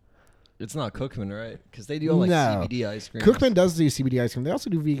 It's not Cookman, right? Because they do all like No. CBD ice cream. Cookman does do CBD ice cream. They also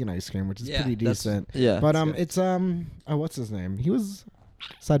do vegan ice cream, which is Yeah, pretty that's- decent. Yeah. But good. it's oh, what's his name? He was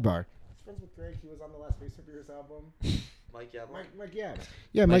sidebar. Friends with Greg. He was on the last Basement Beers album. Mike Yabler. Mike Yabs.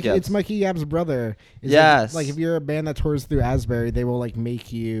 Yeah, Mike It's Yabs. Mikey Yabs' brother. Yes. Like if you're a band that tours through Asbury, they will like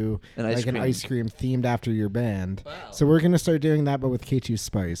make you An ice like an cream. ice cream themed after your band. Wow. So we're gonna start doing that, but with K2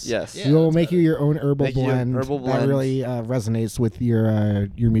 Spice. Yes. Yeah. We will that's make you better. your own herbal Make you an blend, herbal that blend. really resonates with your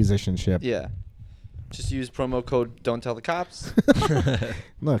musicianship. Yeah. Just use promo code Don't Tell the Cops.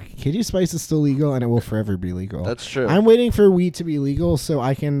 Look, K2 Spice is still legal, and it will forever be legal. That's true. I'm waiting for weed to be legal so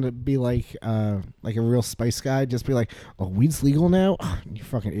I can be like a real spice guy. Just be like, oh, weed's legal now? Oh, you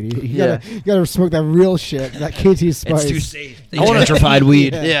fucking idiot! You gotta smoke that real shit, that K2 Spice. It's too safe. They I wanna- gentrified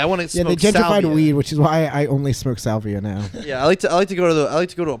weed. Yeah, I want to Yeah, smoke they gentrified salvia. weed, which is why I only smoke salvia now. Yeah, I like to go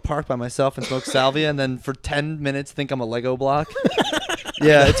to a park by myself and smoke salvia, and then for 10 minutes think I'm a Lego block.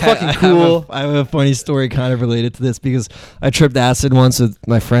 Yeah, it's fucking cool. I have a funny story kind of related to this because I tripped acid once with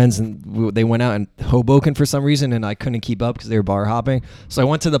my friends and they went out in Hoboken for some reason and I couldn't keep up because they were bar hopping. So I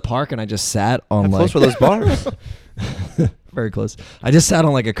went to the park and I just sat on How like close were those bars? very close. I just sat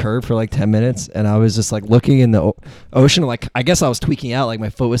on like a curb for like 10 minutes and I was just like looking in the ocean. Like I guess I was tweaking out. Like my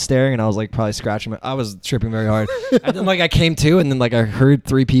foot was staring and I was like probably scratching I was tripping very hard. And then like I came to and then like I heard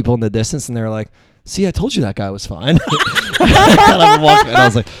 3 people in the distance and they were like, see, I told you that guy was fine. And I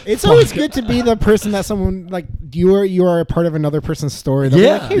was like, It's always good to be the person that someone like you are a part of another person's story. They'll be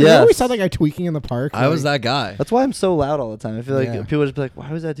Yeah. like, hey, Yes. remember we saw that guy tweaking in the park. I was Like, that guy. That's why I'm so loud all the time. I feel like Yeah. people would just be like,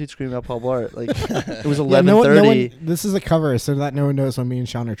 "Why was that dude screaming out Paul Blart?" Like it was yeah, 11:30. this is a cover so that no one knows when me and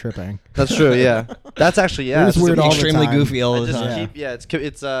Sean are tripping. That's true. Yeah, that's actually It was it's weird all the extremely time. goofy all I the just time. keep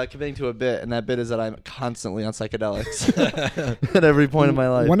it's committing to a bit, and that bit is that I'm constantly on psychedelics at every point in my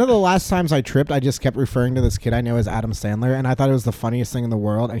life. One of the last times I tripped, I just kept referring to this kid I know as Adam Sandler, and I thought it was the funniest thing in the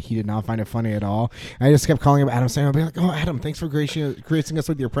world, and he did not find it funny at all. And I just kept calling him Adam Sandler. I'd be like, "Oh, Adam, thanks for gracing us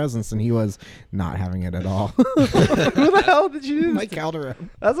with your presence," and he was not having it at all. Who the hell did you do? Mike Calderon,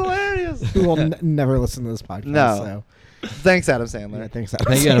 That's hilarious. who will never listen to this podcast. No. Thanks, Adam So. Sandler. Yeah, thanks, Adam.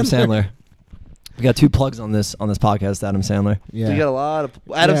 Thank you, Adam Sandler. We got 2 plugs on this podcast, Adam Sandler. Yeah. So you got a lot of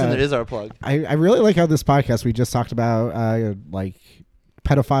Adam Yeah. Sandler is our plug. I really like how this podcast we just talked about like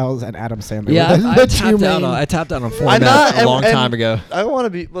pedophiles and Adam Sandler. Yeah, The I two tapped out. main- I tapped out on I'm format not- a long and- time ago. I want to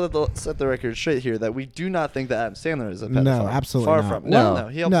be set the record straight here that we do not think that Adam Sandler is a pedophile. No, absolutely Far not. from it. No. No,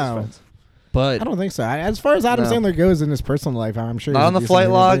 he helps No. his friends. But I don't think so. As far as Adam No. Sandler goes in his personal life, I'm sure Not he's on a the decent flight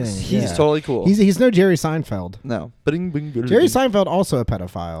human logs. being. He's Yeah. totally cool. He's no Jerry Seinfeld. No. Bing, bing, bing, Jerry bing. Seinfeld also a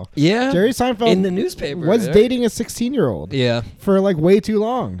pedophile. yeah, Jerry Seinfeld in the newspaper was right? dating a 16-year-old Yeah, for like way too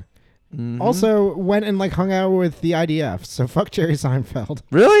long. Mhm. Also went and like hung out with the IDF. So fuck Jerry Seinfeld.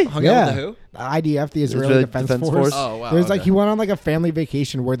 Really? hung Yeah. out with the who? The IDF, the Israeli Israeli Defense Defense Force. Force. Oh wow. There's like okay. he went on like a family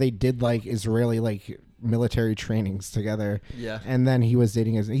vacation where they did like Israeli like military trainings together. Yeah. And then he was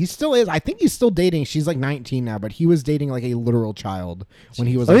dating he still is. I think he's still dating. She's like 19 now, but he was dating like a literal child when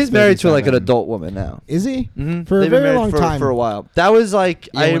he was. Oh, like, he's married to like an 37. adult woman now. Is he? Mm-hmm. For a very long time. for a while. That was like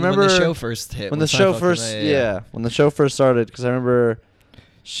Yeah, I when remember the show first hit. when the show first when the show first started, because I remember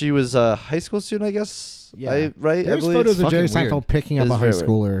she was a high school student, I guess. Yeah. Right. There's I believe. photos of Jerry fucking Seinfeld weird. picking up It's a high very weird.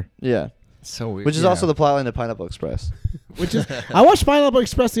 schooler. Yeah. So weird. Which is Yeah. also the plotline of Pineapple Express. Which is, I watched Pineapple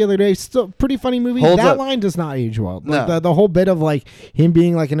Express the other day. Still pretty funny movie. Holds That up. line does not age well. No. Like, the whole bit of like him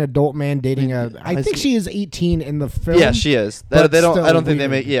being like an adult man dating a. I High think school. she is 18 in the film. Yeah, she is. but They don't. still I don't think they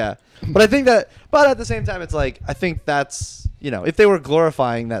weird. make. Yeah, but I think that. But at the same time, it's like I think that's if they were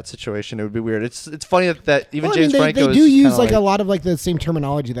glorifying that situation, it would be weird. It's funny that even Well, James I mean, Franco they do is use kinda like a lot of like the same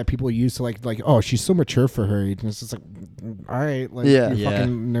terminology that people use to like oh, she's so mature for her age, and it's just like all right, like Yeah. you Yeah.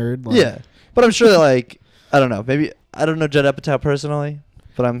 fucking nerd. Like, Yeah, but I'm sure that I don't know. Maybe I don't know Judd Apatow personally,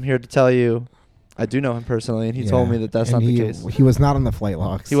 but I'm here to tell you, I do know him personally, and he told me that that's And not he, the case. He was not on the flight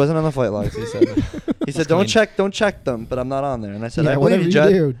logs. He wasn't on the flight logs. He said. He said, clean. don't check them, but I'm not on there. And I said, Yeah, I whatever believe you you,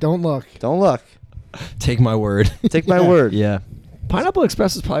 Judd. do, don't look. Don't look. Take my word. Take my Yeah. word. Yeah. Pineapple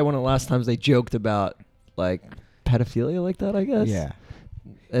Express is probably one of the last times they joked about like pedophilia like that, I guess. Yeah.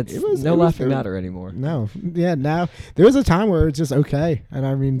 It's It was- no it was- laughing matter anymore. No. Yeah. Now there was a time where it's just okay, and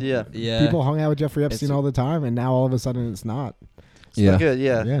I mean, Yeah. Yeah. people hung out with Jeffrey Epstein It's- all the time, and now all of a sudden it's not. It's not good.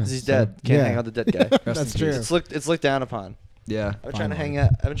 Yeah. Yeah, 'Cause he's so- dead. Can't yeah. hang out with the dead guy. That's in true. peace. It's looked down upon. Yeah. I've been trying to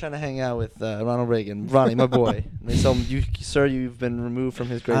Finally. hang out with Ronald Reagan. Ronnie, my boy. And they tell him, sir, you've been removed from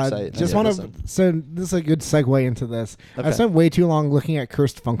his gravesite. And I Just said, want "Listen." to. So this is a good segue into this. I Okay. spent way too long looking at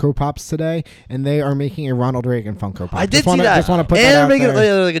cursed Funko Pops today, and they are making a Ronald Reagan Funko Pop. I did just wanna, see that. Just want to put and that out they're making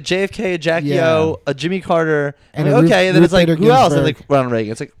there. like a JFK, a Jackie Yeah. O, a Jimmy Carter. And I'm a like, Ruth- okay, and then it's Ruth like, Bader who else? And Ginsburg. like Ronald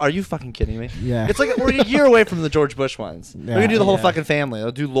Reagan. It's like, are you fucking kidding me? Yeah. It's like we're a year away from the George Bush ones. Yeah. We're gonna do the whole Yeah. fucking family.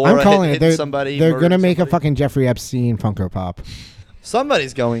 They'll do Laura I'm calling it. hitting They're, somebody. they're gonna murdering make a somebody. fucking Jeffrey Epstein Funko Pop.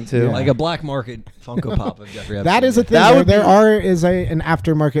 Somebody's going to. Yeah. Like a black market Funko Pop of Jeffrey Epstein. That is a thing. That would There be- is an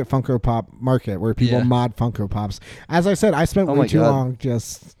aftermarket Funko Pop market where people Yeah. mod Funko Pops. As I said, I spent Oh way my too God. long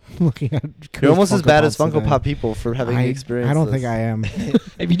just looking at. You're almost as Funko bad as Pops Funko today. Pop people for having I, experienced. I don't this. think I am.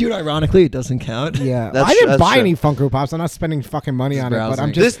 If you do it ironically, it doesn't count. Yeah, That's I didn't true, buy that's any true. Funko Pops. I'm not spending fucking money Just on it. But I'm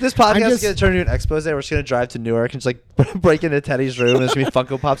browsing. just This podcast I'm is just- gonna turn into an expose. We're just gonna drive to Newark and just like break into Teddy's room. And there's gonna be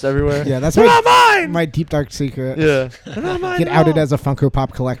Funko Pops everywhere. yeah. That's They're not mine. my deep dark secret. Yeah. They're not mine Get at outed all. as a Funko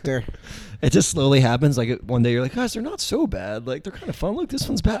Pop collector. It just slowly happens. Like one day you're like, guys, they're not so bad. Like they're kind of fun. Look, this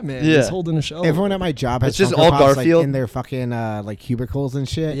one's Batman. Yeah. He's holding a show. Everyone at my job has It's just Funko all Pops, like, Garfield. in their fucking like cubicles and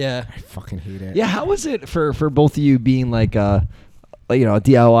shit. Yeah. I fucking hate it. Yeah. How was it for both of you being like a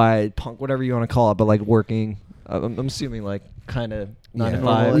DIY punk, whatever you want to call it, but like working? I'm assuming like kind of 9 to Yeah.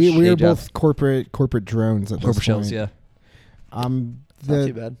 5. We day were job. both corporate drones at corporate this shells. point. Yeah. Not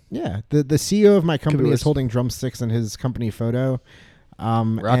too bad. Yeah, the CEO of my company is worse. holding drumsticks in his company photo.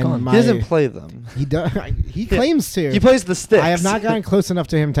 Rock and on. my- He doesn't play them. He does. He claims to. He plays the sticks. I have not gotten close enough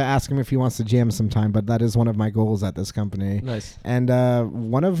to him to ask him if he wants to jam sometime, but that is one of my goals at this company. Nice. And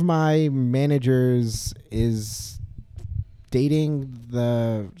one of my managers is dating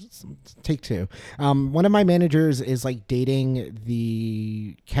the take two. One of my managers is like dating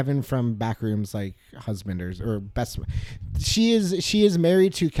the Kevin from Backrooms like husband or best. She is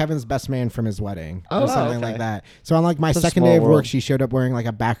married to Kevin's best man from his wedding Oh, or something okay. like that. So on like my It's a second small day of work, world. she showed up wearing like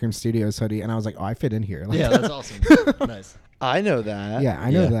a Backroom Studios hoodie, and I was like, oh, I fit in here. Like, Yeah, that's awesome. Nice. I know that. yeah,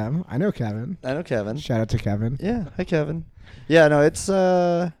 I know Yeah. them. I know Kevin. I know Kevin. Shout out to Kevin. Yeah. Hi, Kevin. Yeah. No, it's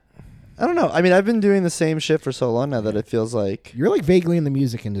I don't know. I mean, I've been doing the same shit for so long now that it feels like You're like vaguely in the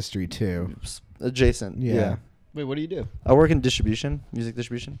music industry too. adjacent. Yeah. Wait, what do you do? I work in distribution, music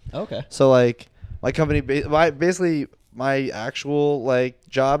distribution. Okay. So like my company, basically my actual like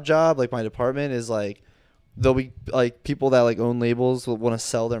job, like my department is like there'll be like people that like own labels will want to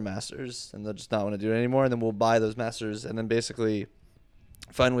sell their masters and they'll just not want to do it anymore, and then we'll buy those masters and then basically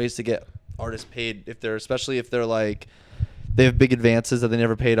find ways to get artists paid especially if they're like they have big advances that they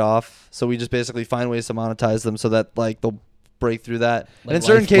never paid off. So we just basically find ways to monetize them so that like they'll break through that. Like and in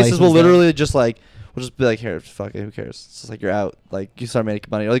certain cases, we'll license them. literally just like we'll just be like, here, fuck it, who cares? It's just like you're out. Like you start making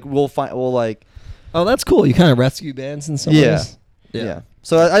money. Like we'll like Oh, that's cool. You kind of rescue bands in some Yeah. ways. yeah.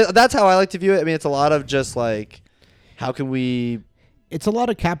 So that's how I like to view it. I mean, it's a lot of just like how can we It's a lot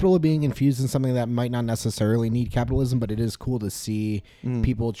of capital being infused in something that might not necessarily need capitalism, but it is cool to see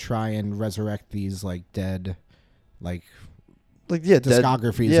people try and resurrect these like dead, like dead-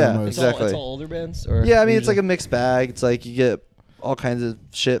 discographies Yeah, almost. exactly. It's all older bands? Or Yeah, I mean, it's like usually- a mixed bag. It's like you get all kinds of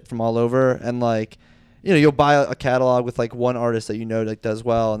shit from all over, and like, you'll buy a catalog with like one artist that like does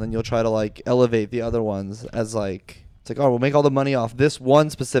well, and then you'll try to like elevate the other ones as like it's like, oh, we'll make all the money off this one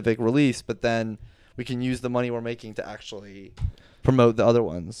specific release, but then we can use the money we're making to actually promote the other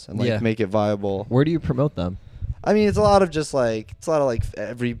ones and like Yeah. make it viable. Where do you promote them? I mean, it's a lot of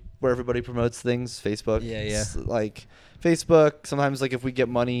where everybody promotes things. Facebook. Yeah, It's like Facebook. Sometimes like if we get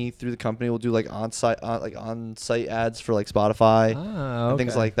money through the company, we'll do like on-site ads for like Spotify and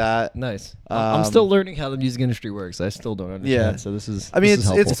things like that. Nice. I'm still learning how the music industry works. I still don't understand. Yeah. So this is. I mean, this is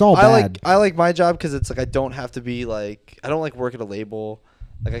helpful. It's all bad. I like my job because it's like I don't have to be like I don't like work at a label.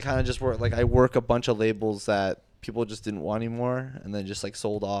 Like I kind of just work like I work a bunch of labels that people just didn't want anymore and then just like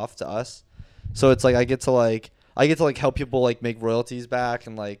sold off to us. So it's like I get to help people like make royalties back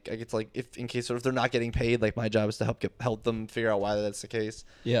and like I get to like if they're not getting paid, like my job is to help them figure out why that's the case.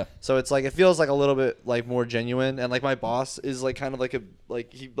 Yeah. So it's like it feels like a little bit like more genuine and like my boss is like kind of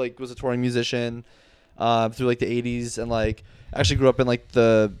like he like was a touring musician through like the 80s and like actually grew up in like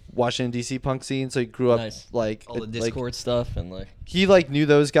the Washington DC punk scene, so he grew up Nice. like All the Discord stuff and like. he like knew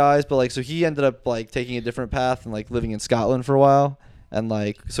those guys, but like so he ended up like taking a different path and like living in Scotland for a while and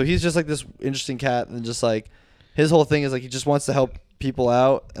like so he's just like this interesting cat and just like his whole thing is like he just wants to help people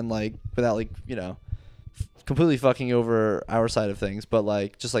out and like without like completely fucking over our side of things, but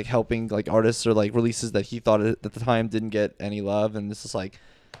like just like helping like artists or like releases that he thought at the time didn't get any love, and this is like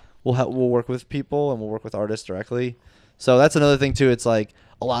we'll work with people and we'll work with artists directly. So that's another thing too. It's like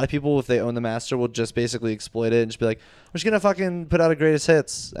a lot of people, if they own the master, will just basically exploit it and just be like, we're just gonna fucking put out a greatest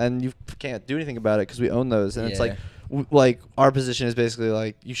hits, and you can't do anything about it because we own those. And it's like like our position is basically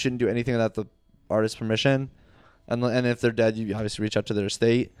like you shouldn't do anything without the artist's permission. And if they're dead, you obviously reach out to their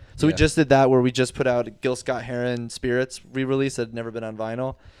estate. So we just did that where we just put out Gil Scott-Heron Spirits re-release that had never been on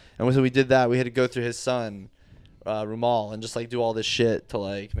vinyl. And so we did that. We had to go through his son, Rumal, and just like do all this shit to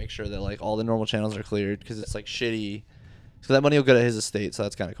like make sure that like all the normal channels are cleared because it's like shitty. So that money will go to his estate. So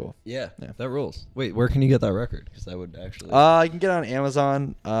that's kind of cool. Yeah, that rules. Wait, where can you get that record? Because I would actually. You can get it on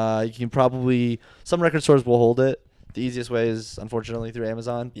Amazon. You can probably some record stores will hold it. The easiest way is unfortunately through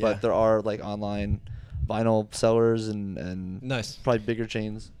Amazon, but there are like online vinyl sellers and Nice. probably bigger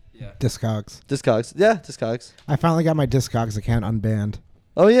chains. Yeah. Discogs. I finally got my Discogs account unbanned.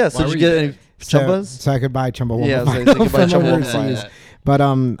 Oh yeah, so Why did were you get you- any So, chumbas? so I could buy Chumbawamba Yeah, so you vinyl could buy from Chumbawamba overseas. vinyl.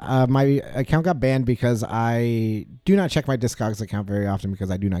 But my account got banned because I do not check my Discogs account very often because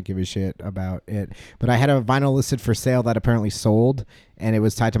I do not give a shit about it. But I had a vinyl listed for sale that apparently sold, and it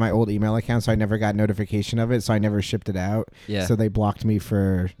was tied to my old email account, so I never got notification of it, so I never shipped it out. Yeah. So they blocked me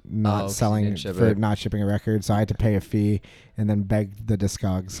for not 'cause you selling, didn't ship for it. not shipping a record. So I had to pay a fee and then beg the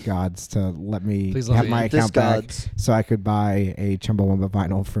Discogs gods to let me Please let have me my in. account back Discogs. so I could buy a Chumbawamba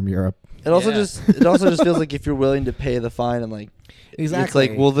vinyl from Europe. It also Yeah. just feels like if you're willing to pay the fine and like Exactly.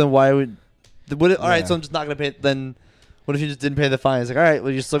 it's like well then why would all right, Yeah. so I'm just not gonna pay it then. What if you just didn't pay the fine? It's like all right,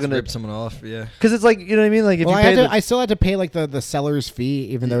 well you're still gonna rip someone off. Yeah. because it's like you know what I mean. Like if Well, you pay I still had to pay like the seller's fee,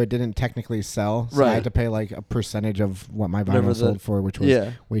 even though it didn't technically sell. So I Right. had to pay like a percentage of what my Whatever vinyl the- sold for, which was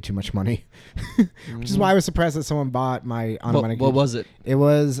yeah. way too much money. Which is why I was surprised that someone bought my Anamanaguchi. What was it? It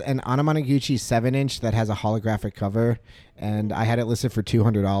was an Anamanaguchi 7-inch that has a holographic cover, and I had it listed for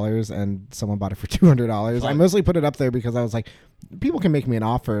 $200, and someone bought it for $200. I Fuck. mostly put it up there because I was like, people can make me an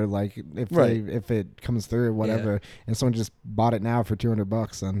offer, like if Right. if it comes through, whatever. And someone just bought it now for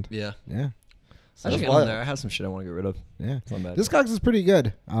 $200, and Yeah. yeah, I That's should get wild. on there. I have some shit I want to get rid of. yeah. It's not bad. Discogs is pretty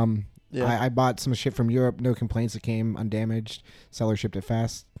good. Yeah. I bought some shit from Europe, no complaints. It came undamaged. Seller shipped it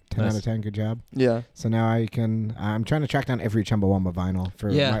fast. 10 Nice. out of 10. Good job. Yeah. So now I'm trying to track down every Chumbawamba vinyl for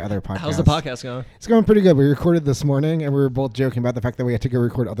my other podcast. How's the podcast going? It's going pretty good. We recorded this morning, and we were both joking about the fact that we had to go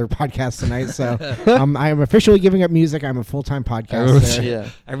record other podcasts tonight. So I am officially giving up music. I'm a full-time podcaster. Yeah.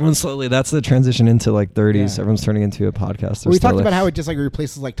 Everyone's slowly. That's the transition into like 30s. Yeah. Everyone's turning into a podcaster. We talked slowly. about how it just like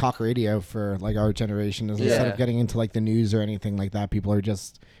replaces like talk radio for like our generation. Instead Yeah. of getting into like the news or anything like that, people are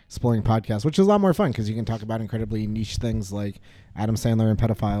just exploring podcasts, which is a lot more fun because you can talk about incredibly niche things like Adam Sandler and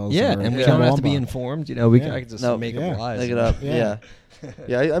pedophiles. Yeah, or and we Yeah. don't have to be Chumbawamba. informed. You know, we Yeah. I can just No, make yeah. up lies. Make it up. Yeah.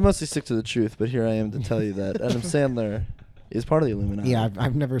 Yeah. I mostly stick to the truth, but here I am to tell you that Adam Sandler is part of the Illuminati. Yeah,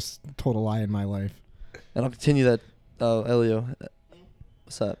 I've never told a lie in my life. And I'll continue that. Oh, Elio.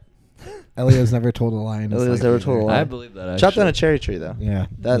 What's up? Elio's never told a lie in his Elio's life never either. told a lie. I believe that. Chop down a actually. cherry tree, though. Yeah,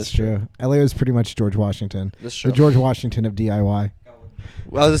 That that's is true. true. Elio's pretty much George Washington. That's The true. George Washington of DIY.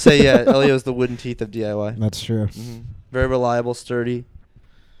 Well, I was gonna say, yeah, Elio's the wooden teeth of DIY. That's true. Very reliable, sturdy.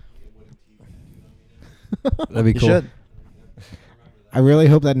 That'd be You cool. should. I really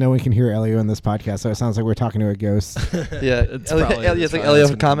hope that no one can hear Elio in this podcast, so it sounds like we're talking to a ghost. Yeah, It's Elio- probably- Elio- it's like fine. Elio It's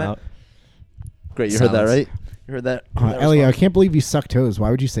have a gonna come comment? out. Great, you heard that, Sounds- right? You heard that? You heard that Elio, I response? can't believe you suck toes.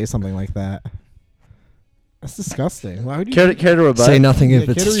 Why would you say something like that? That's disgusting. Why would you? Care to rebut? Say nothing if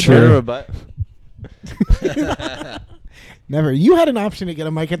Yeah, it's Kittery Care to true. rebut? Never. You had an option to get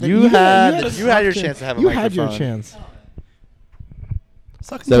a mic at the. You had an your option. chance to have a You microphone. had your chance.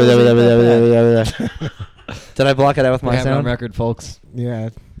 Sucks. That's Did I block it out with We my have it on sound? record, folks. Yeah.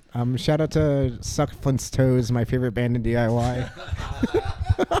 Shout out to Suck Flint's Toes, my favorite band in DIY.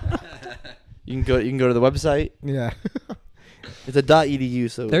 You can go to the website. Yeah. It's a .edu.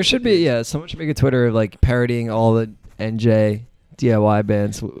 So There should be, someone should make a Twitter of like parodying all the NJ DIY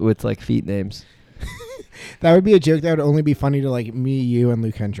bands with like feet names. That would be a joke that would only be funny to like me, you, and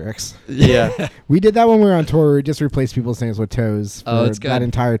Luke Hendricks. Yeah. We did that when we were on tour. We just replaced people's names with toes for Oh, it's that good.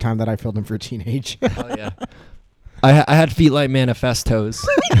 entire time that I filled in for Teenage. Oh yeah. I had Feet Like Manifestos.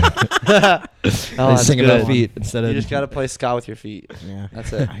 Oh, They that's sing good. about feet instead You of. just gotta play ska with your feet. Yeah.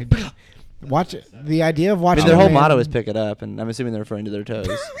 That's it. Watch it. The idea of I watching mean, their whole a motto man- is "pick it up," and I'm assuming they're referring to their toes.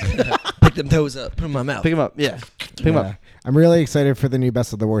 Pick them toes up, put them in my mouth. Pick them up. Yeah. Pick them Yeah. up. I'm really excited for the new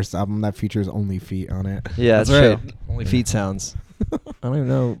Best of the Worst album that features only feet on it. Yeah, That's that's right. true. Only feet sounds. I don't even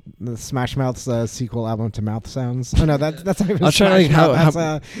know. The Smash Mouth's sequel album to Mouth Sounds. Oh no, that's not even I was trying to Smash think Mouth. how-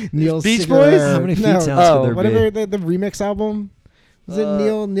 That's Neil Beach Segura. Boys? How many feet No, sounds Oh, could there whatever be? the remix album. Was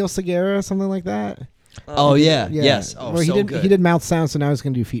it Neil Segura, something like that? Oh yeah. Yes. Oh, Well, so he did good. he did mouth sounds, so now he's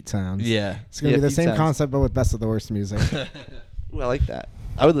gonna do feet sounds. Yeah. It's gonna Yeah, be the feet same sounds. concept, but with Best of the Worst music. Ooh, I like that.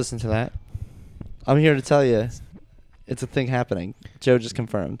 I would listen to that. I'm here to tell you, it's a thing happening. Joe just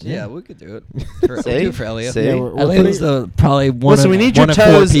confirmed. Yeah, we could do it. We'll See? do it for Elio. See? Yeah, we're Elio's putting- probably one Listen, of we need one your of four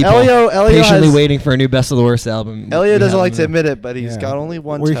toes. people Elio patiently has, waiting for a new Best of the Worst album. Elio We doesn't have like to him admit it, but he's Yeah. got only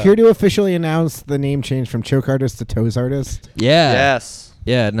one We're toe. here to officially announce the name change from Choke Artist to Toes Artist. in. Yeah. Yes.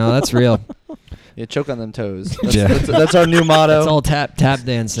 Yeah. No, that's real. Yeah, choke on them toes. That's, Yeah. that's our new motto. It's all tap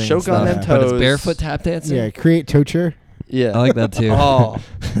dancing. and Choke on stuff. them But it's toes. barefoot tap dancing. Yeah, create Tocher. Yeah. I like that too. Oh.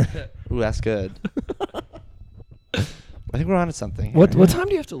 Ooh, that's good. I think we're on to something. What here. time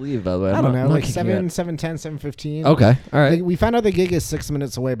do you have to leave, by the way? I I'm don't not- know, I'm not like kicking 7, you 7:10, 7:15. out. Okay. All right. We found out the gig is 6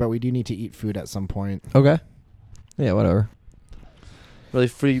 minutes away, but we do need to eat food at some point. Okay. Yeah. Whatever. Really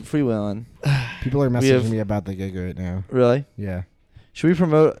freewheeling. People are We messaging have- me about the gig right now. Really? Yeah. Should we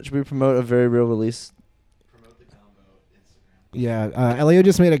promote a very real release? Yeah. Elio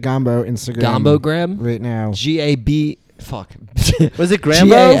just made a Gombo Instagram. Gombogram. Right now. GAB. Fuck. Was it G-A-M.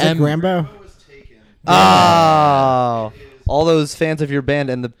 Grambo? Is it Grambo? Oh. All those fans of your band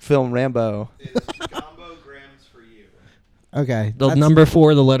and the film Rambo. Okay. The that's- number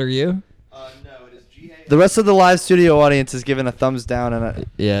 4, the letter U. The rest of the live studio audience is giving a thumbs down and a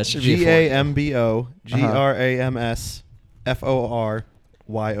Yeah, it should be a 4. GAMBO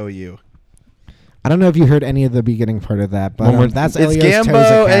GRAMSFORYOU. I don't know if you heard any of the beginning part of that, but One more- that's it's Elio's Gambo,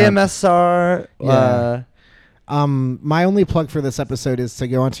 Toes account. AMSR. Yeah. My only plug for this episode is to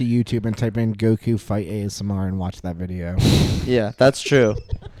go onto YouTube and type in Goku Fight ASMR and watch that video. Yeah, that's true.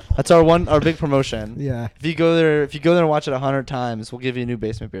 That's our big promotion. Yeah. If you go there and watch it 100 times, we'll give you a new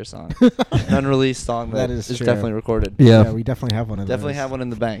Basement Beer song, an unreleased song That that is is true. definitely recorded. Yeah. We definitely have one of Definitely those. have one in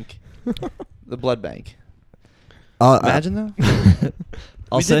the bank, the blood bank. I'll Imagine though.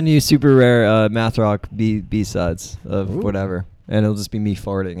 I'll We send you super rare math rock B sides of Ooh. whatever, and it'll just be me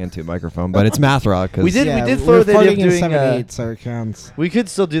farting into a microphone. But it's math rock. 'cause We did Yeah, flirt we're with the idea of farting in doing, 7/8, so it counts. We could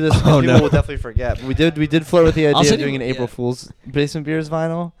still do this. Because Oh, people no. will definitely forget. We did flirt with the I'll idea of send doing you- an April yeah. Fool's Basement Beers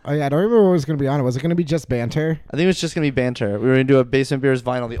vinyl. Oh yeah, I don't remember what was going to be on it. Was it going to be just banter? I think it was just gonna be banter. We were gonna do a Basement Beers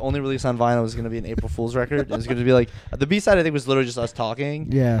vinyl. The only release on vinyl was gonna be an April Fool's record. It was gonna be like the B side. I think was literally just us talking.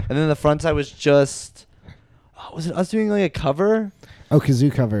 Yeah. And then the front side was just. Was it us doing like a cover? Oh,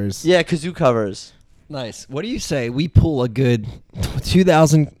 kazoo covers. Yeah, kazoo covers. Nice. What do you say? We pull a good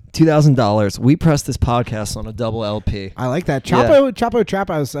 $2,000. We press this podcast on a double LP. I like that. Yeah. Chapo Trap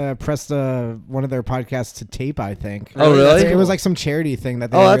House pressed one of their podcasts to tape, I think. Oh, really? It was like some charity thing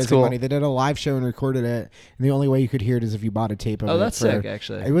that they Oh, were that's raising cool. money. They did a live show and recorded it, and the only way you could hear it is if you bought a tape of it. Oh, that's for- sick,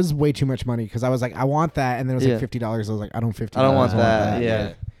 actually. It was way too much money because I was like, I want that, and then it was Yeah. like $50. I was like, I don't $50. I don't want I that.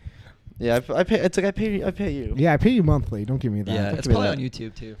 Yeah. Yeah, I pay. It's like I pay you. Yeah, I pay you monthly. Don't give me that. Yeah, Don't it's give me probably that. on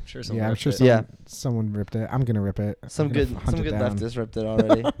YouTube too. I'm sure someone Yeah, I'm ripped sure it. someone ripped it. I'm gonna rip it. Some I'm gonna good hunt it down. leftists ripped it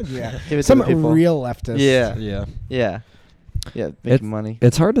already. Yeah, Give it to some the people. real leftists. Yeah. Yeah. Yeah. Yeah. It's- Making money.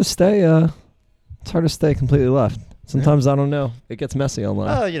 It's hard to stay. It's hard to stay completely left. Sometimes I don't know. It gets messy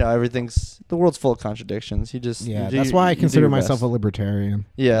online. The world's full of contradictions. You just Yeah, you do that's your- why I you do consider your myself best. a libertarian.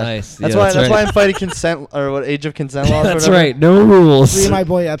 Yeah. Nice. That's Yeah, why. that's That's right. why I'm fighting consent or what age of consent laws. or That's whatever. right. No rules. Free my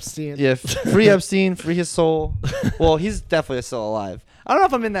boy Epstein. Yeah. Free Epstein. Free his soul. Well, he's definitely still alive. I don't know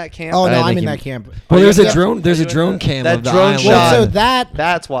if I'm in that camp. Oh I no, think I'm in you- that camp. Well, Are there's you a in drone. that? There's Are a you in drone that? cam That of the drone island. shot. Well, so that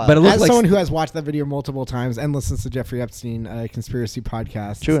That's why. But it looked as like someone s- who has watched that video multiple times and listens to Jeffrey Epstein conspiracy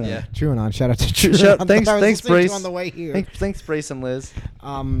podcast. True enough. Yeah. True and on. Shout out to True. Shout- On. thanks- I was thanks, listening to Brace. on the way here. Thanks, Brace and Liz.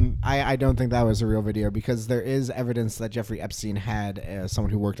 I don't think that was a real video because there is evidence that Jeffrey Epstein had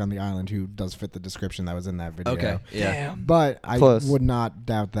someone who worked on the island who does fit the description that was in that video. Okay. Yeah. But I Close. would not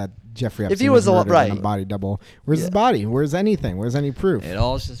doubt that Jeffrey Epstein If he was murdered in right. a body double. Where's his body? Where's anything? Where's any proof? It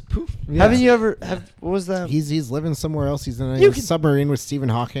all just poof. Yeah. Haven't you ever? What was that? He's living somewhere else. He's in a You can- submarine with Stephen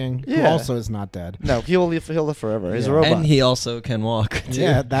Hawking, who Yeah. also is not dead. No, he'll live forever. He's a Yeah. robot. And he also can walk. Too.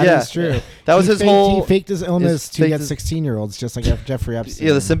 Yeah, that is Yeah. true. That was He his faked- whole- He faked his illness to faked get his- 16-year-olds, just like Jeffrey Epstein.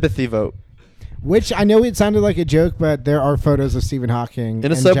 Yeah, the sympathy vote. Which I know it sounded like a joke, but there are photos of Stephen Hawking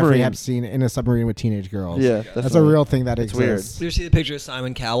In a and Jeffrey submarine. Epstein in a submarine with teenage girls. Yeah, that's a definitely. real thing that It's weird. exists. Did you see the picture of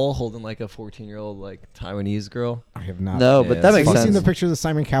Simon Cowell holding like a 14-year-old like Taiwanese girl? I have not. No, Yeah, but that it's makes Have you sense. seen the pictures of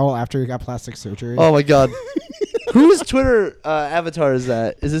Simon Cowell after he got plastic surgery? Oh my god. Whose Twitter avatar is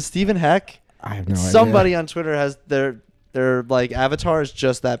that? Is it Stephen Heck? I have no idea. Somebody on Twitter has their like avatar is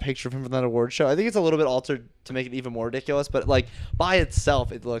just that picture from that award show. I think it's a little bit altered to make it even more ridiculous, but like by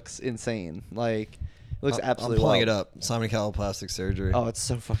itself it looks insane. Like it looks absolutely I'm pulling wild. it up. Simon Cowell plastic surgery. Oh, it's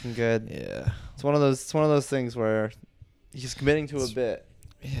so fucking good. Yeah. It's one of those things where he's committing to a bit.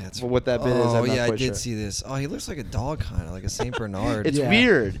 Yeah, it's Well, what that bit is, Oh I'm not yeah, I quite did sure. see this. Oh, he looks like a dog, kind of like a Saint Bernard. It's Yeah.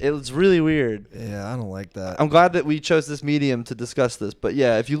 weird. It's really weird. Yeah, I don't like that. I'm glad that we chose this medium to discuss this. But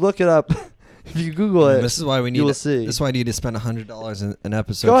yeah, if you look it up, if you Google it, This is why we need. you will see. This is why I need to spend $100 an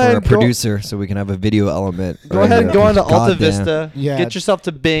episode Go for ahead a and go- producer, so we can have a video element. Go right ahead and here. go on to Alta Goddamn. Vista. Yeah. Get yourself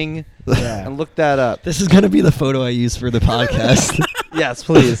to Bing Yeah. and look that up. This is gonna be the photo I use for the podcast. Yes,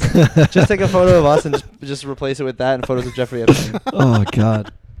 please. Just take a photo of us and just replace it with that and photos of Jeffrey Epstein. Oh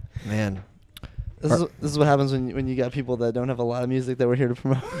God, man. This is what happens when you got people that don't have a lot of music that we're here to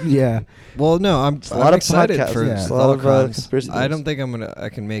promote. Yeah. Well, no, I'm a lot of excited podcasts, for yeah. Just a Thought lot of Crimes. conspiracy I theories. don't think I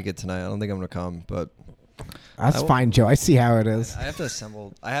can make it tonight. I don't think I'm gonna come, but That's I will- fine, Joe. I see how it is. I have to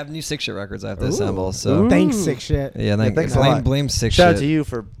assemble. I have new Sick Shit records. I have to Ooh. assemble. So Ooh. Thanks, sick shit. yeah, thanks a blame lot. blame Sick Shout Shit. out to you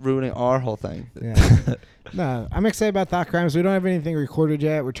for ruining our whole thing. Yeah. No, I'm excited about Thought Crimes. We don't have anything recorded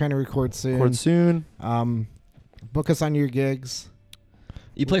yet. We're trying to record soon. Record soon. Book us on your gigs.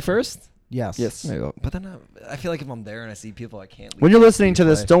 You play first? Yes. Yes. There you go. But then I feel like if I'm there and I see people, I can't. Leave. When you're listening to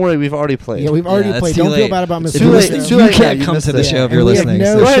this, Play. don't worry, we've already played. Yeah, we've already Yeah, it's played. too Don't feel late. bad about It's missing too the late. show. It's too You late. can't Yeah, come you to the missed show it. if you're And we have listening.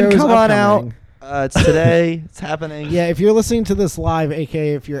 no Go ahead and shows come on out. upcoming. It's today. It's happening. Yeah, if you're listening to this live,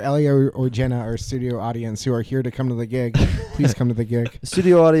 aka if you're Elio or Jenna, our studio audience who are here to come to the gig, please come to the gig. The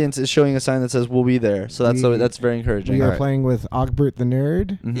studio audience is showing a sign that says "We'll be there," so that's very encouraging. We are Alright. playing with Ogbert the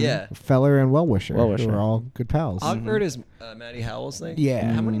Nerd, Mhm. Yeah. Feller, and Wellwisher, Wellwisher. who are all good pals. Ogbert is Maddie Howell's thing.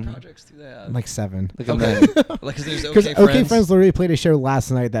 Yeah. How many Mhm. projects do they have? Like 7. Like a Okay. man. Like, cause there's Because OK Friends. literally played a show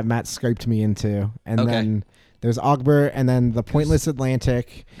last night that Matt Skyped me into, and Okay. then there's Ogbert, and then the Pointless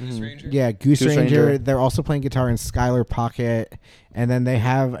Atlantic. Goose Mhm. Ranger. Yeah, Goose Goose Ranger. Ranger. They're also playing guitar in Skylar Pocket, and then they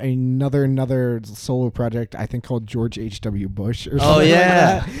have another solo project I think called George H.W. Bush or Oh, something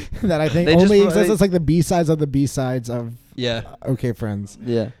yeah. like that, that I think They just only play- exists as like the B-sides of the B-sides of Yeah. OK Friends.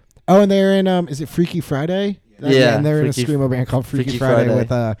 Yeah. Oh, and they're in is it Freaky Friday? Yeah, and they're Freaky- in a screamo band called Freaky, Freaky Friday, Friday.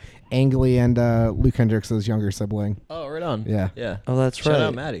 with Ang Lee and Luke Hendricks' younger sibling. Oh, right on. Yeah. Yeah. Oh, that's Shout right.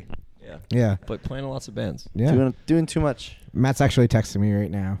 out Maddie. Yeah. Yeah, But playing in lots of bands. yeah. Doing too much. Matt's actually texting me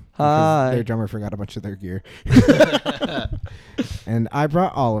right now. because Hi. Their drummer forgot a bunch of their gear. And I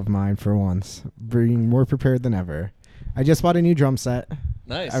brought all of mine for once, being more prepared than ever. I just bought a new drum set.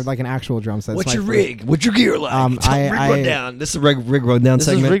 Nice. I would like an actual drum set. It's What's my your first- rig? What's your gear like? Um, Rig I- rundown. This is a rig rundown This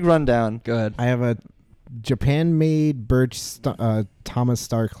segment. is Rig Rundown. Go ahead. I have a Japan-made Birch Thomas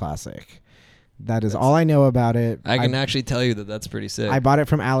Star Classic. That is all I know about it. I can actually tell you that that's pretty sick. I bought it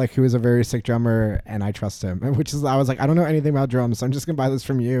from Alec, who is a very sick drummer, and I trust him. Which is, I was like, I don't know anything about drums, so I'm just gonna buy this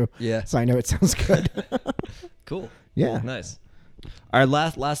from you, yeah. so I know it sounds good. Cool. Yeah. Nice. Our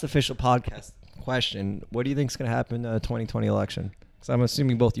last official podcast question. What do you think is going to happen in the 2020 election? Because I'm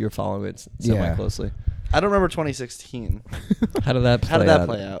assuming both of you are following it semi Yeah. closely. I don't remember 2016. How did that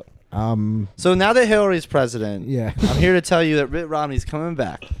Play out? So now that Hillary's president, Yeah. I'm here to tell you that Mitt Romney's coming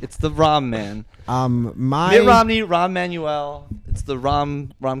back. It's the Rom man. My Mitt Romney, Rahm Manuel. It's the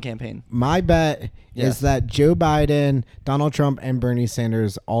Rom campaign. My bet Yeah. is that Joe Biden, Donald Trump, and Bernie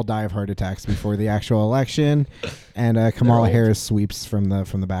Sanders all die of heart attacks before the actual election, and Kamala old. Harris sweeps from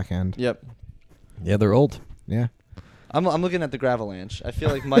the back end. Yep. Yeah, they're old. Yeah, I'm looking at the Gravalanche. I feel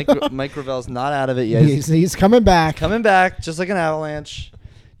like Mike Gravel's not out of it yet. he's coming back. Coming back just like an avalanche.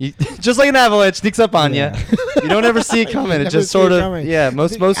 Just like an avalanche sneaks up on Yeah. you. You don't ever see it coming. It Never just see it sort of coming.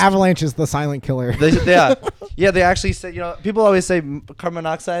 most Avalanche is the silent killer. yeah. Yeah, they actually say, people always say carbon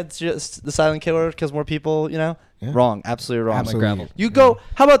monoxide's just the silent killer because more people, Yeah. Wrong, absolutely wrong. Absolutely. gravel. You go.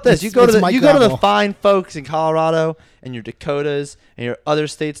 How about this? It's- You go to it's Mike you go to the Gravel. fine folks in Colorado and your Dakotas and your other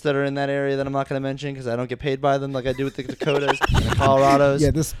states that are in that area that I'm not going to mention because I don't get paid by them like I do with the Dakotas and the Colorados. Yeah,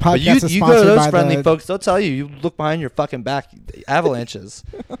 this But podcast is you go to sponsored those by friendly the, folks. They'll tell you. You look behind your fucking back. Avalanches.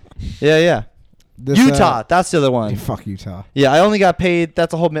 Yeah. this, Utah. That's the other one. Fuck Utah. Yeah, I only got paid.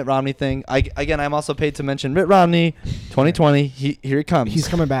 That's a whole Mitt Romney thing. I'm also paid to mention Mitt Romney, 2020. Here he comes. He's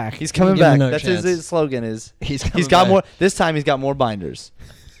coming back. He's coming Give him back. another That's chance. his slogan. Is He's he's coming got back. more. This time he's got more binders.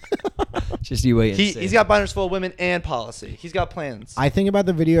 Just you wait. And see. He's got binders full of women and policy. He's got plans. I think about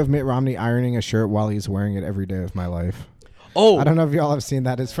the video of Mitt Romney ironing a shirt while he's wearing it every day of my life. Oh, I don't know if y'all have seen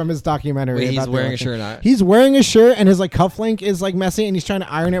that. It's from his documentary. Wait, he's about the wearing a election. shirt not. He's wearing a shirt and his like cuff link is like messy and he's trying to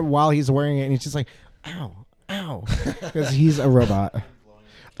iron it while he's wearing it and he's just like, ow, because he's a robot.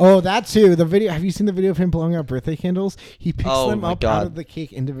 Oh, that too. The video. Have you seen the video of him blowing out birthday candles? He picks Oh them my up God. out of the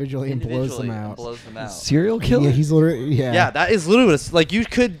cake individually and blows them out. Blows them out. Serial killer. Yeah, he's literally Yeah, that is ludicrous. Like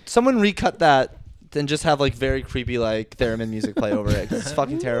someone recut that and just have like very creepy like theremin music play over it. 'Cause it's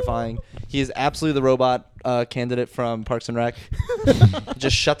fucking terrifying. He is absolutely the robot candidate from Parks and Rec. He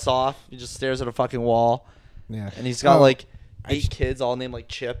just shuts off. He just stares at a fucking wall, Yeah. and he's got Oh, like 8 kids all named like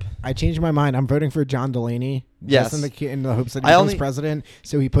Chip. I changed my mind. I'm voting for John Delaney. Yes. Just in the hopes that he I becomes only- president,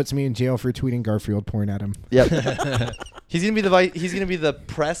 so he puts me in jail for tweeting Garfield porn at him. Yep. He's gonna be He's gonna be the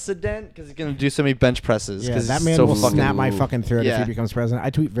president because he's gonna do so many bench presses. Yeah, 'cause that he's man so will fucking- snap my fucking throat if Yeah. he becomes president. I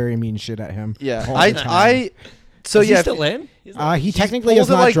tweet very mean shit at him. Yeah, all the time. So Is yeah, he still in? He's not- He He's technically pulled has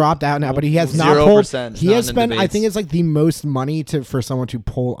it, not like, dropped out now, but he has not 0%. pulled. He Not has in spent. I debates. think it's like the most money for someone to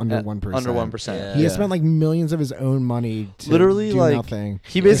pull under 1%. under 1%. Yeah. He has spent like millions of his own money to Literally, do like, nothing.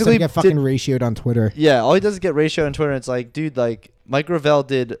 he Instead of basically get fucking did- ratioed on Twitter. Yeah, all he does is get ratio on Twitter. And it's like, dude, like Mike Gravel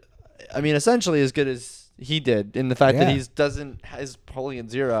did. I mean, essentially as good as he did in the fact that Yeah. his polling at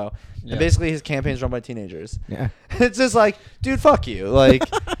 0, Yeah. and basically his campaign's run by teenagers. Yeah. It's just like, dude, fuck you. Like,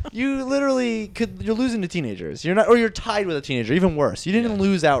 you literally you're losing to teenagers. You're tied with a teenager. Even worse, you didn't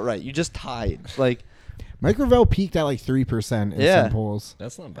lose outright. You just tied. Like, Mike Gravel peaked at like 3% in Yeah. some polls.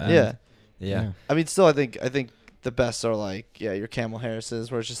 That's not bad. yeah. Yeah. I mean, still, I think the best are like, yeah, your Kamala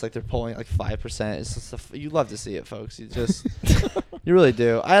Harris's, where it's just like they're polling at like 5%. It's just you love to see it, folks. You just, you really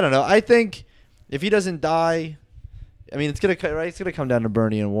do. I don't know. I think if he doesn't die, I mean, it's gonna come down to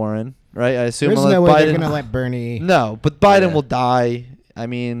Bernie and Warren, right? I assume There's unless no way Biden. they're gonna let Bernie. No, but Biden Yeah. will die. I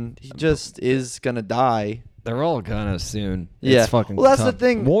mean, he just is gonna die. They're all gonna soon. Yeah. It's fucking Well, that's the tough.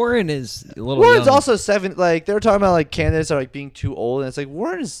 thing. Warren is a little Warren's young. also 7. Like they were talking about like candidates are like being too old, and it's like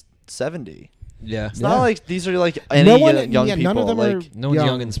Warren is 70. Yeah. It's not like these are like any No one- young yeah, people. none of them like, are- No one's young.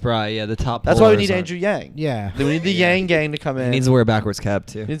 young and spry. Yeah, the top. that's why we pollers need aren't. Andrew Yang. Yeah. We need the Yang gang to come in. He needs to wear a backwards cap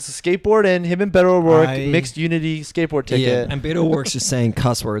too. It's a skateboard and him and Beto O'Rourke I- mixed unity skateboard ticket. Yeah, and Beto works just saying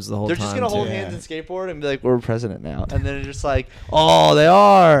cuss words the whole They're time. just gonna hold too. hands and skateboard and be like, "We're president now," and then it's just like, "Oh, they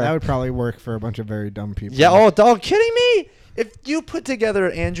are." That would probably work for a bunch of very dumb people. Yeah. Oh, dog, kidding me? If you put together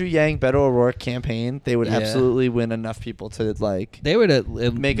an Andrew Yang, Beto O'Rourke campaign, they would Yeah. absolutely win enough people to like They would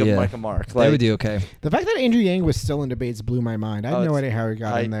make a mark. They would do okay. The fact that Andrew Yang was still in debates blew my mind. I had Oh, no it's- idea how he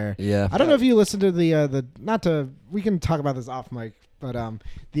got in there. Yeah. I don't know if you listened to the not to we can talk about this off mic, but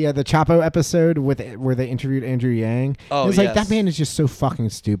the Chapo episode where they interviewed Andrew Yang. Oh, It's like yes. that man is just so fucking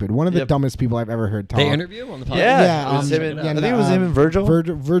stupid. One of the Yep. dumbest people I've ever heard talk. They interview him on the podcast. Yeah, Yeah, it was him yeah, and, I no, think it was him and Virgil.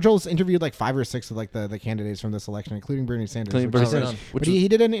 Virgil's interviewed like 5 or 6 of like the candidates from this election, including Bernie Sanders. Including which Bernie is- Sanders. Sanders, But which But he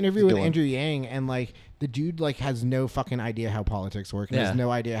did an interview a with good one. Andrew Yang, and like the dude like has no fucking idea how politics work, and Yeah. has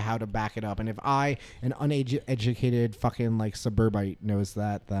no idea how to back it up. And if I, an uneducated fucking like suburbite, knows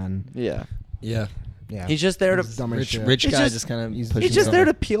that, then Yeah, Yeah. yeah, he's just there to. He's dumb as Rich shit. guy just- just kind of he's- pushes He's just over. there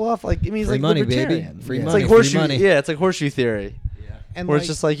to peel off like. I mean, he's Free like money, baby. libertarian. Free Yeah. It's money. like free horseshoe. money. Yeah, it's like horseshoe theory. And Where it's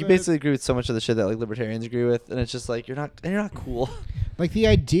just like you the- basically agree with so much of the shit that like libertarians agree with, and it's just like you're not cool. like the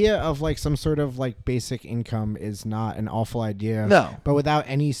idea of like some sort of like basic income is not an awful idea. No. but without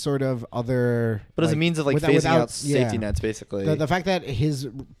any sort of other. But as a like, means of like without- phasing without- out safety yeah. nets, basically. The fact that his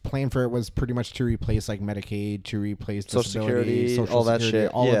plan for it was pretty much to replace like Medicaid, to replace Social disability, Security, Social all that Security,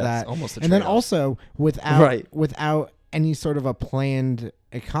 shit. all Yeah. of that, It's almost a and then trade-off. also without Right. without any sort of a planned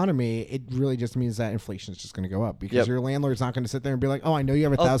economy, it really just means that inflation is just going to go up because Yep. your landlord's not going to sit there and be like, "Oh, I know you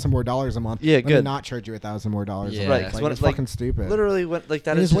have Oh. $1,000 more a month. Yeah, Let me good. not charge you $1,000 more a Yeah. month." Right, 'cause Like, when it's it, like, fucking stupid. Literally, what like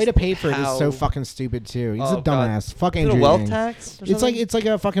that and is his way to just pay for it is so how- fucking stupid too. He's Oh, a God. dumbass. Fuck Is it Andrew a wealth Yang. tax? Or It's something? like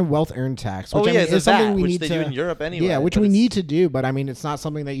a fucking wealth earned tax. Which Oh I yeah, mean, it's a is something VAT, we which need they to do in Europe anyway. yeah, which but we it's- need to do, but I mean, it's not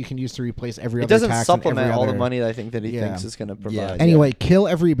something that you can use to replace every It other doesn't tax. and every supplement all the other- money that I think that he Yeah. thinks is going to provide. Yeah. Anyway, kill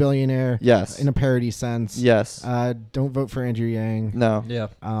every billionaire. Yes. In a parody sense. Yes. Don't vote for Andrew Yang. No. Yeah.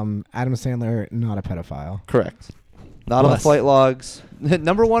 Yeah. Adam Sandler, not a pedophile. Correct. Not on the Bless. flight logs.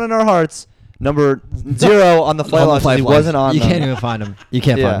 Number 1 in our hearts. Number 0 on the flight logs. 'cause He wasn't on. You them. can't even find him. You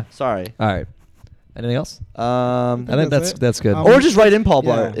can't Yeah. find him. Sorry. All right. Anything else? I I think that's it. that's good. Um, Or just write in Paul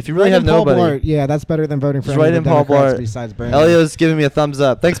Yeah. Blart. If you really Write have in Paul nobody. Blart. Yeah, that's better than voting for Just any write of in the Paul Democrats Blart. besides Bernie. Elio's giving me a thumbs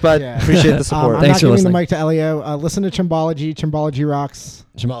up. Thanks, bud. Yeah. Appreciate the support. I'm Thanks not for giving the listening. mic to Elio. Listen to Chimbology. Chimbology rocks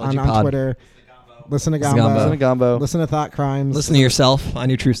Jamology on Pod. Twitter. Listen to Listen to Gombo. Listen to Gombo. Listen to Thought Crimes. Listen to yourself. On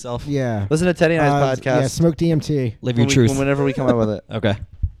your true self. Yeah. Listen to Teddy and I's podcast. Yeah, Smoke DMT. Live your truth. Whenever we come out with it. Okay.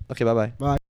 Okay, bye-bye. Bye.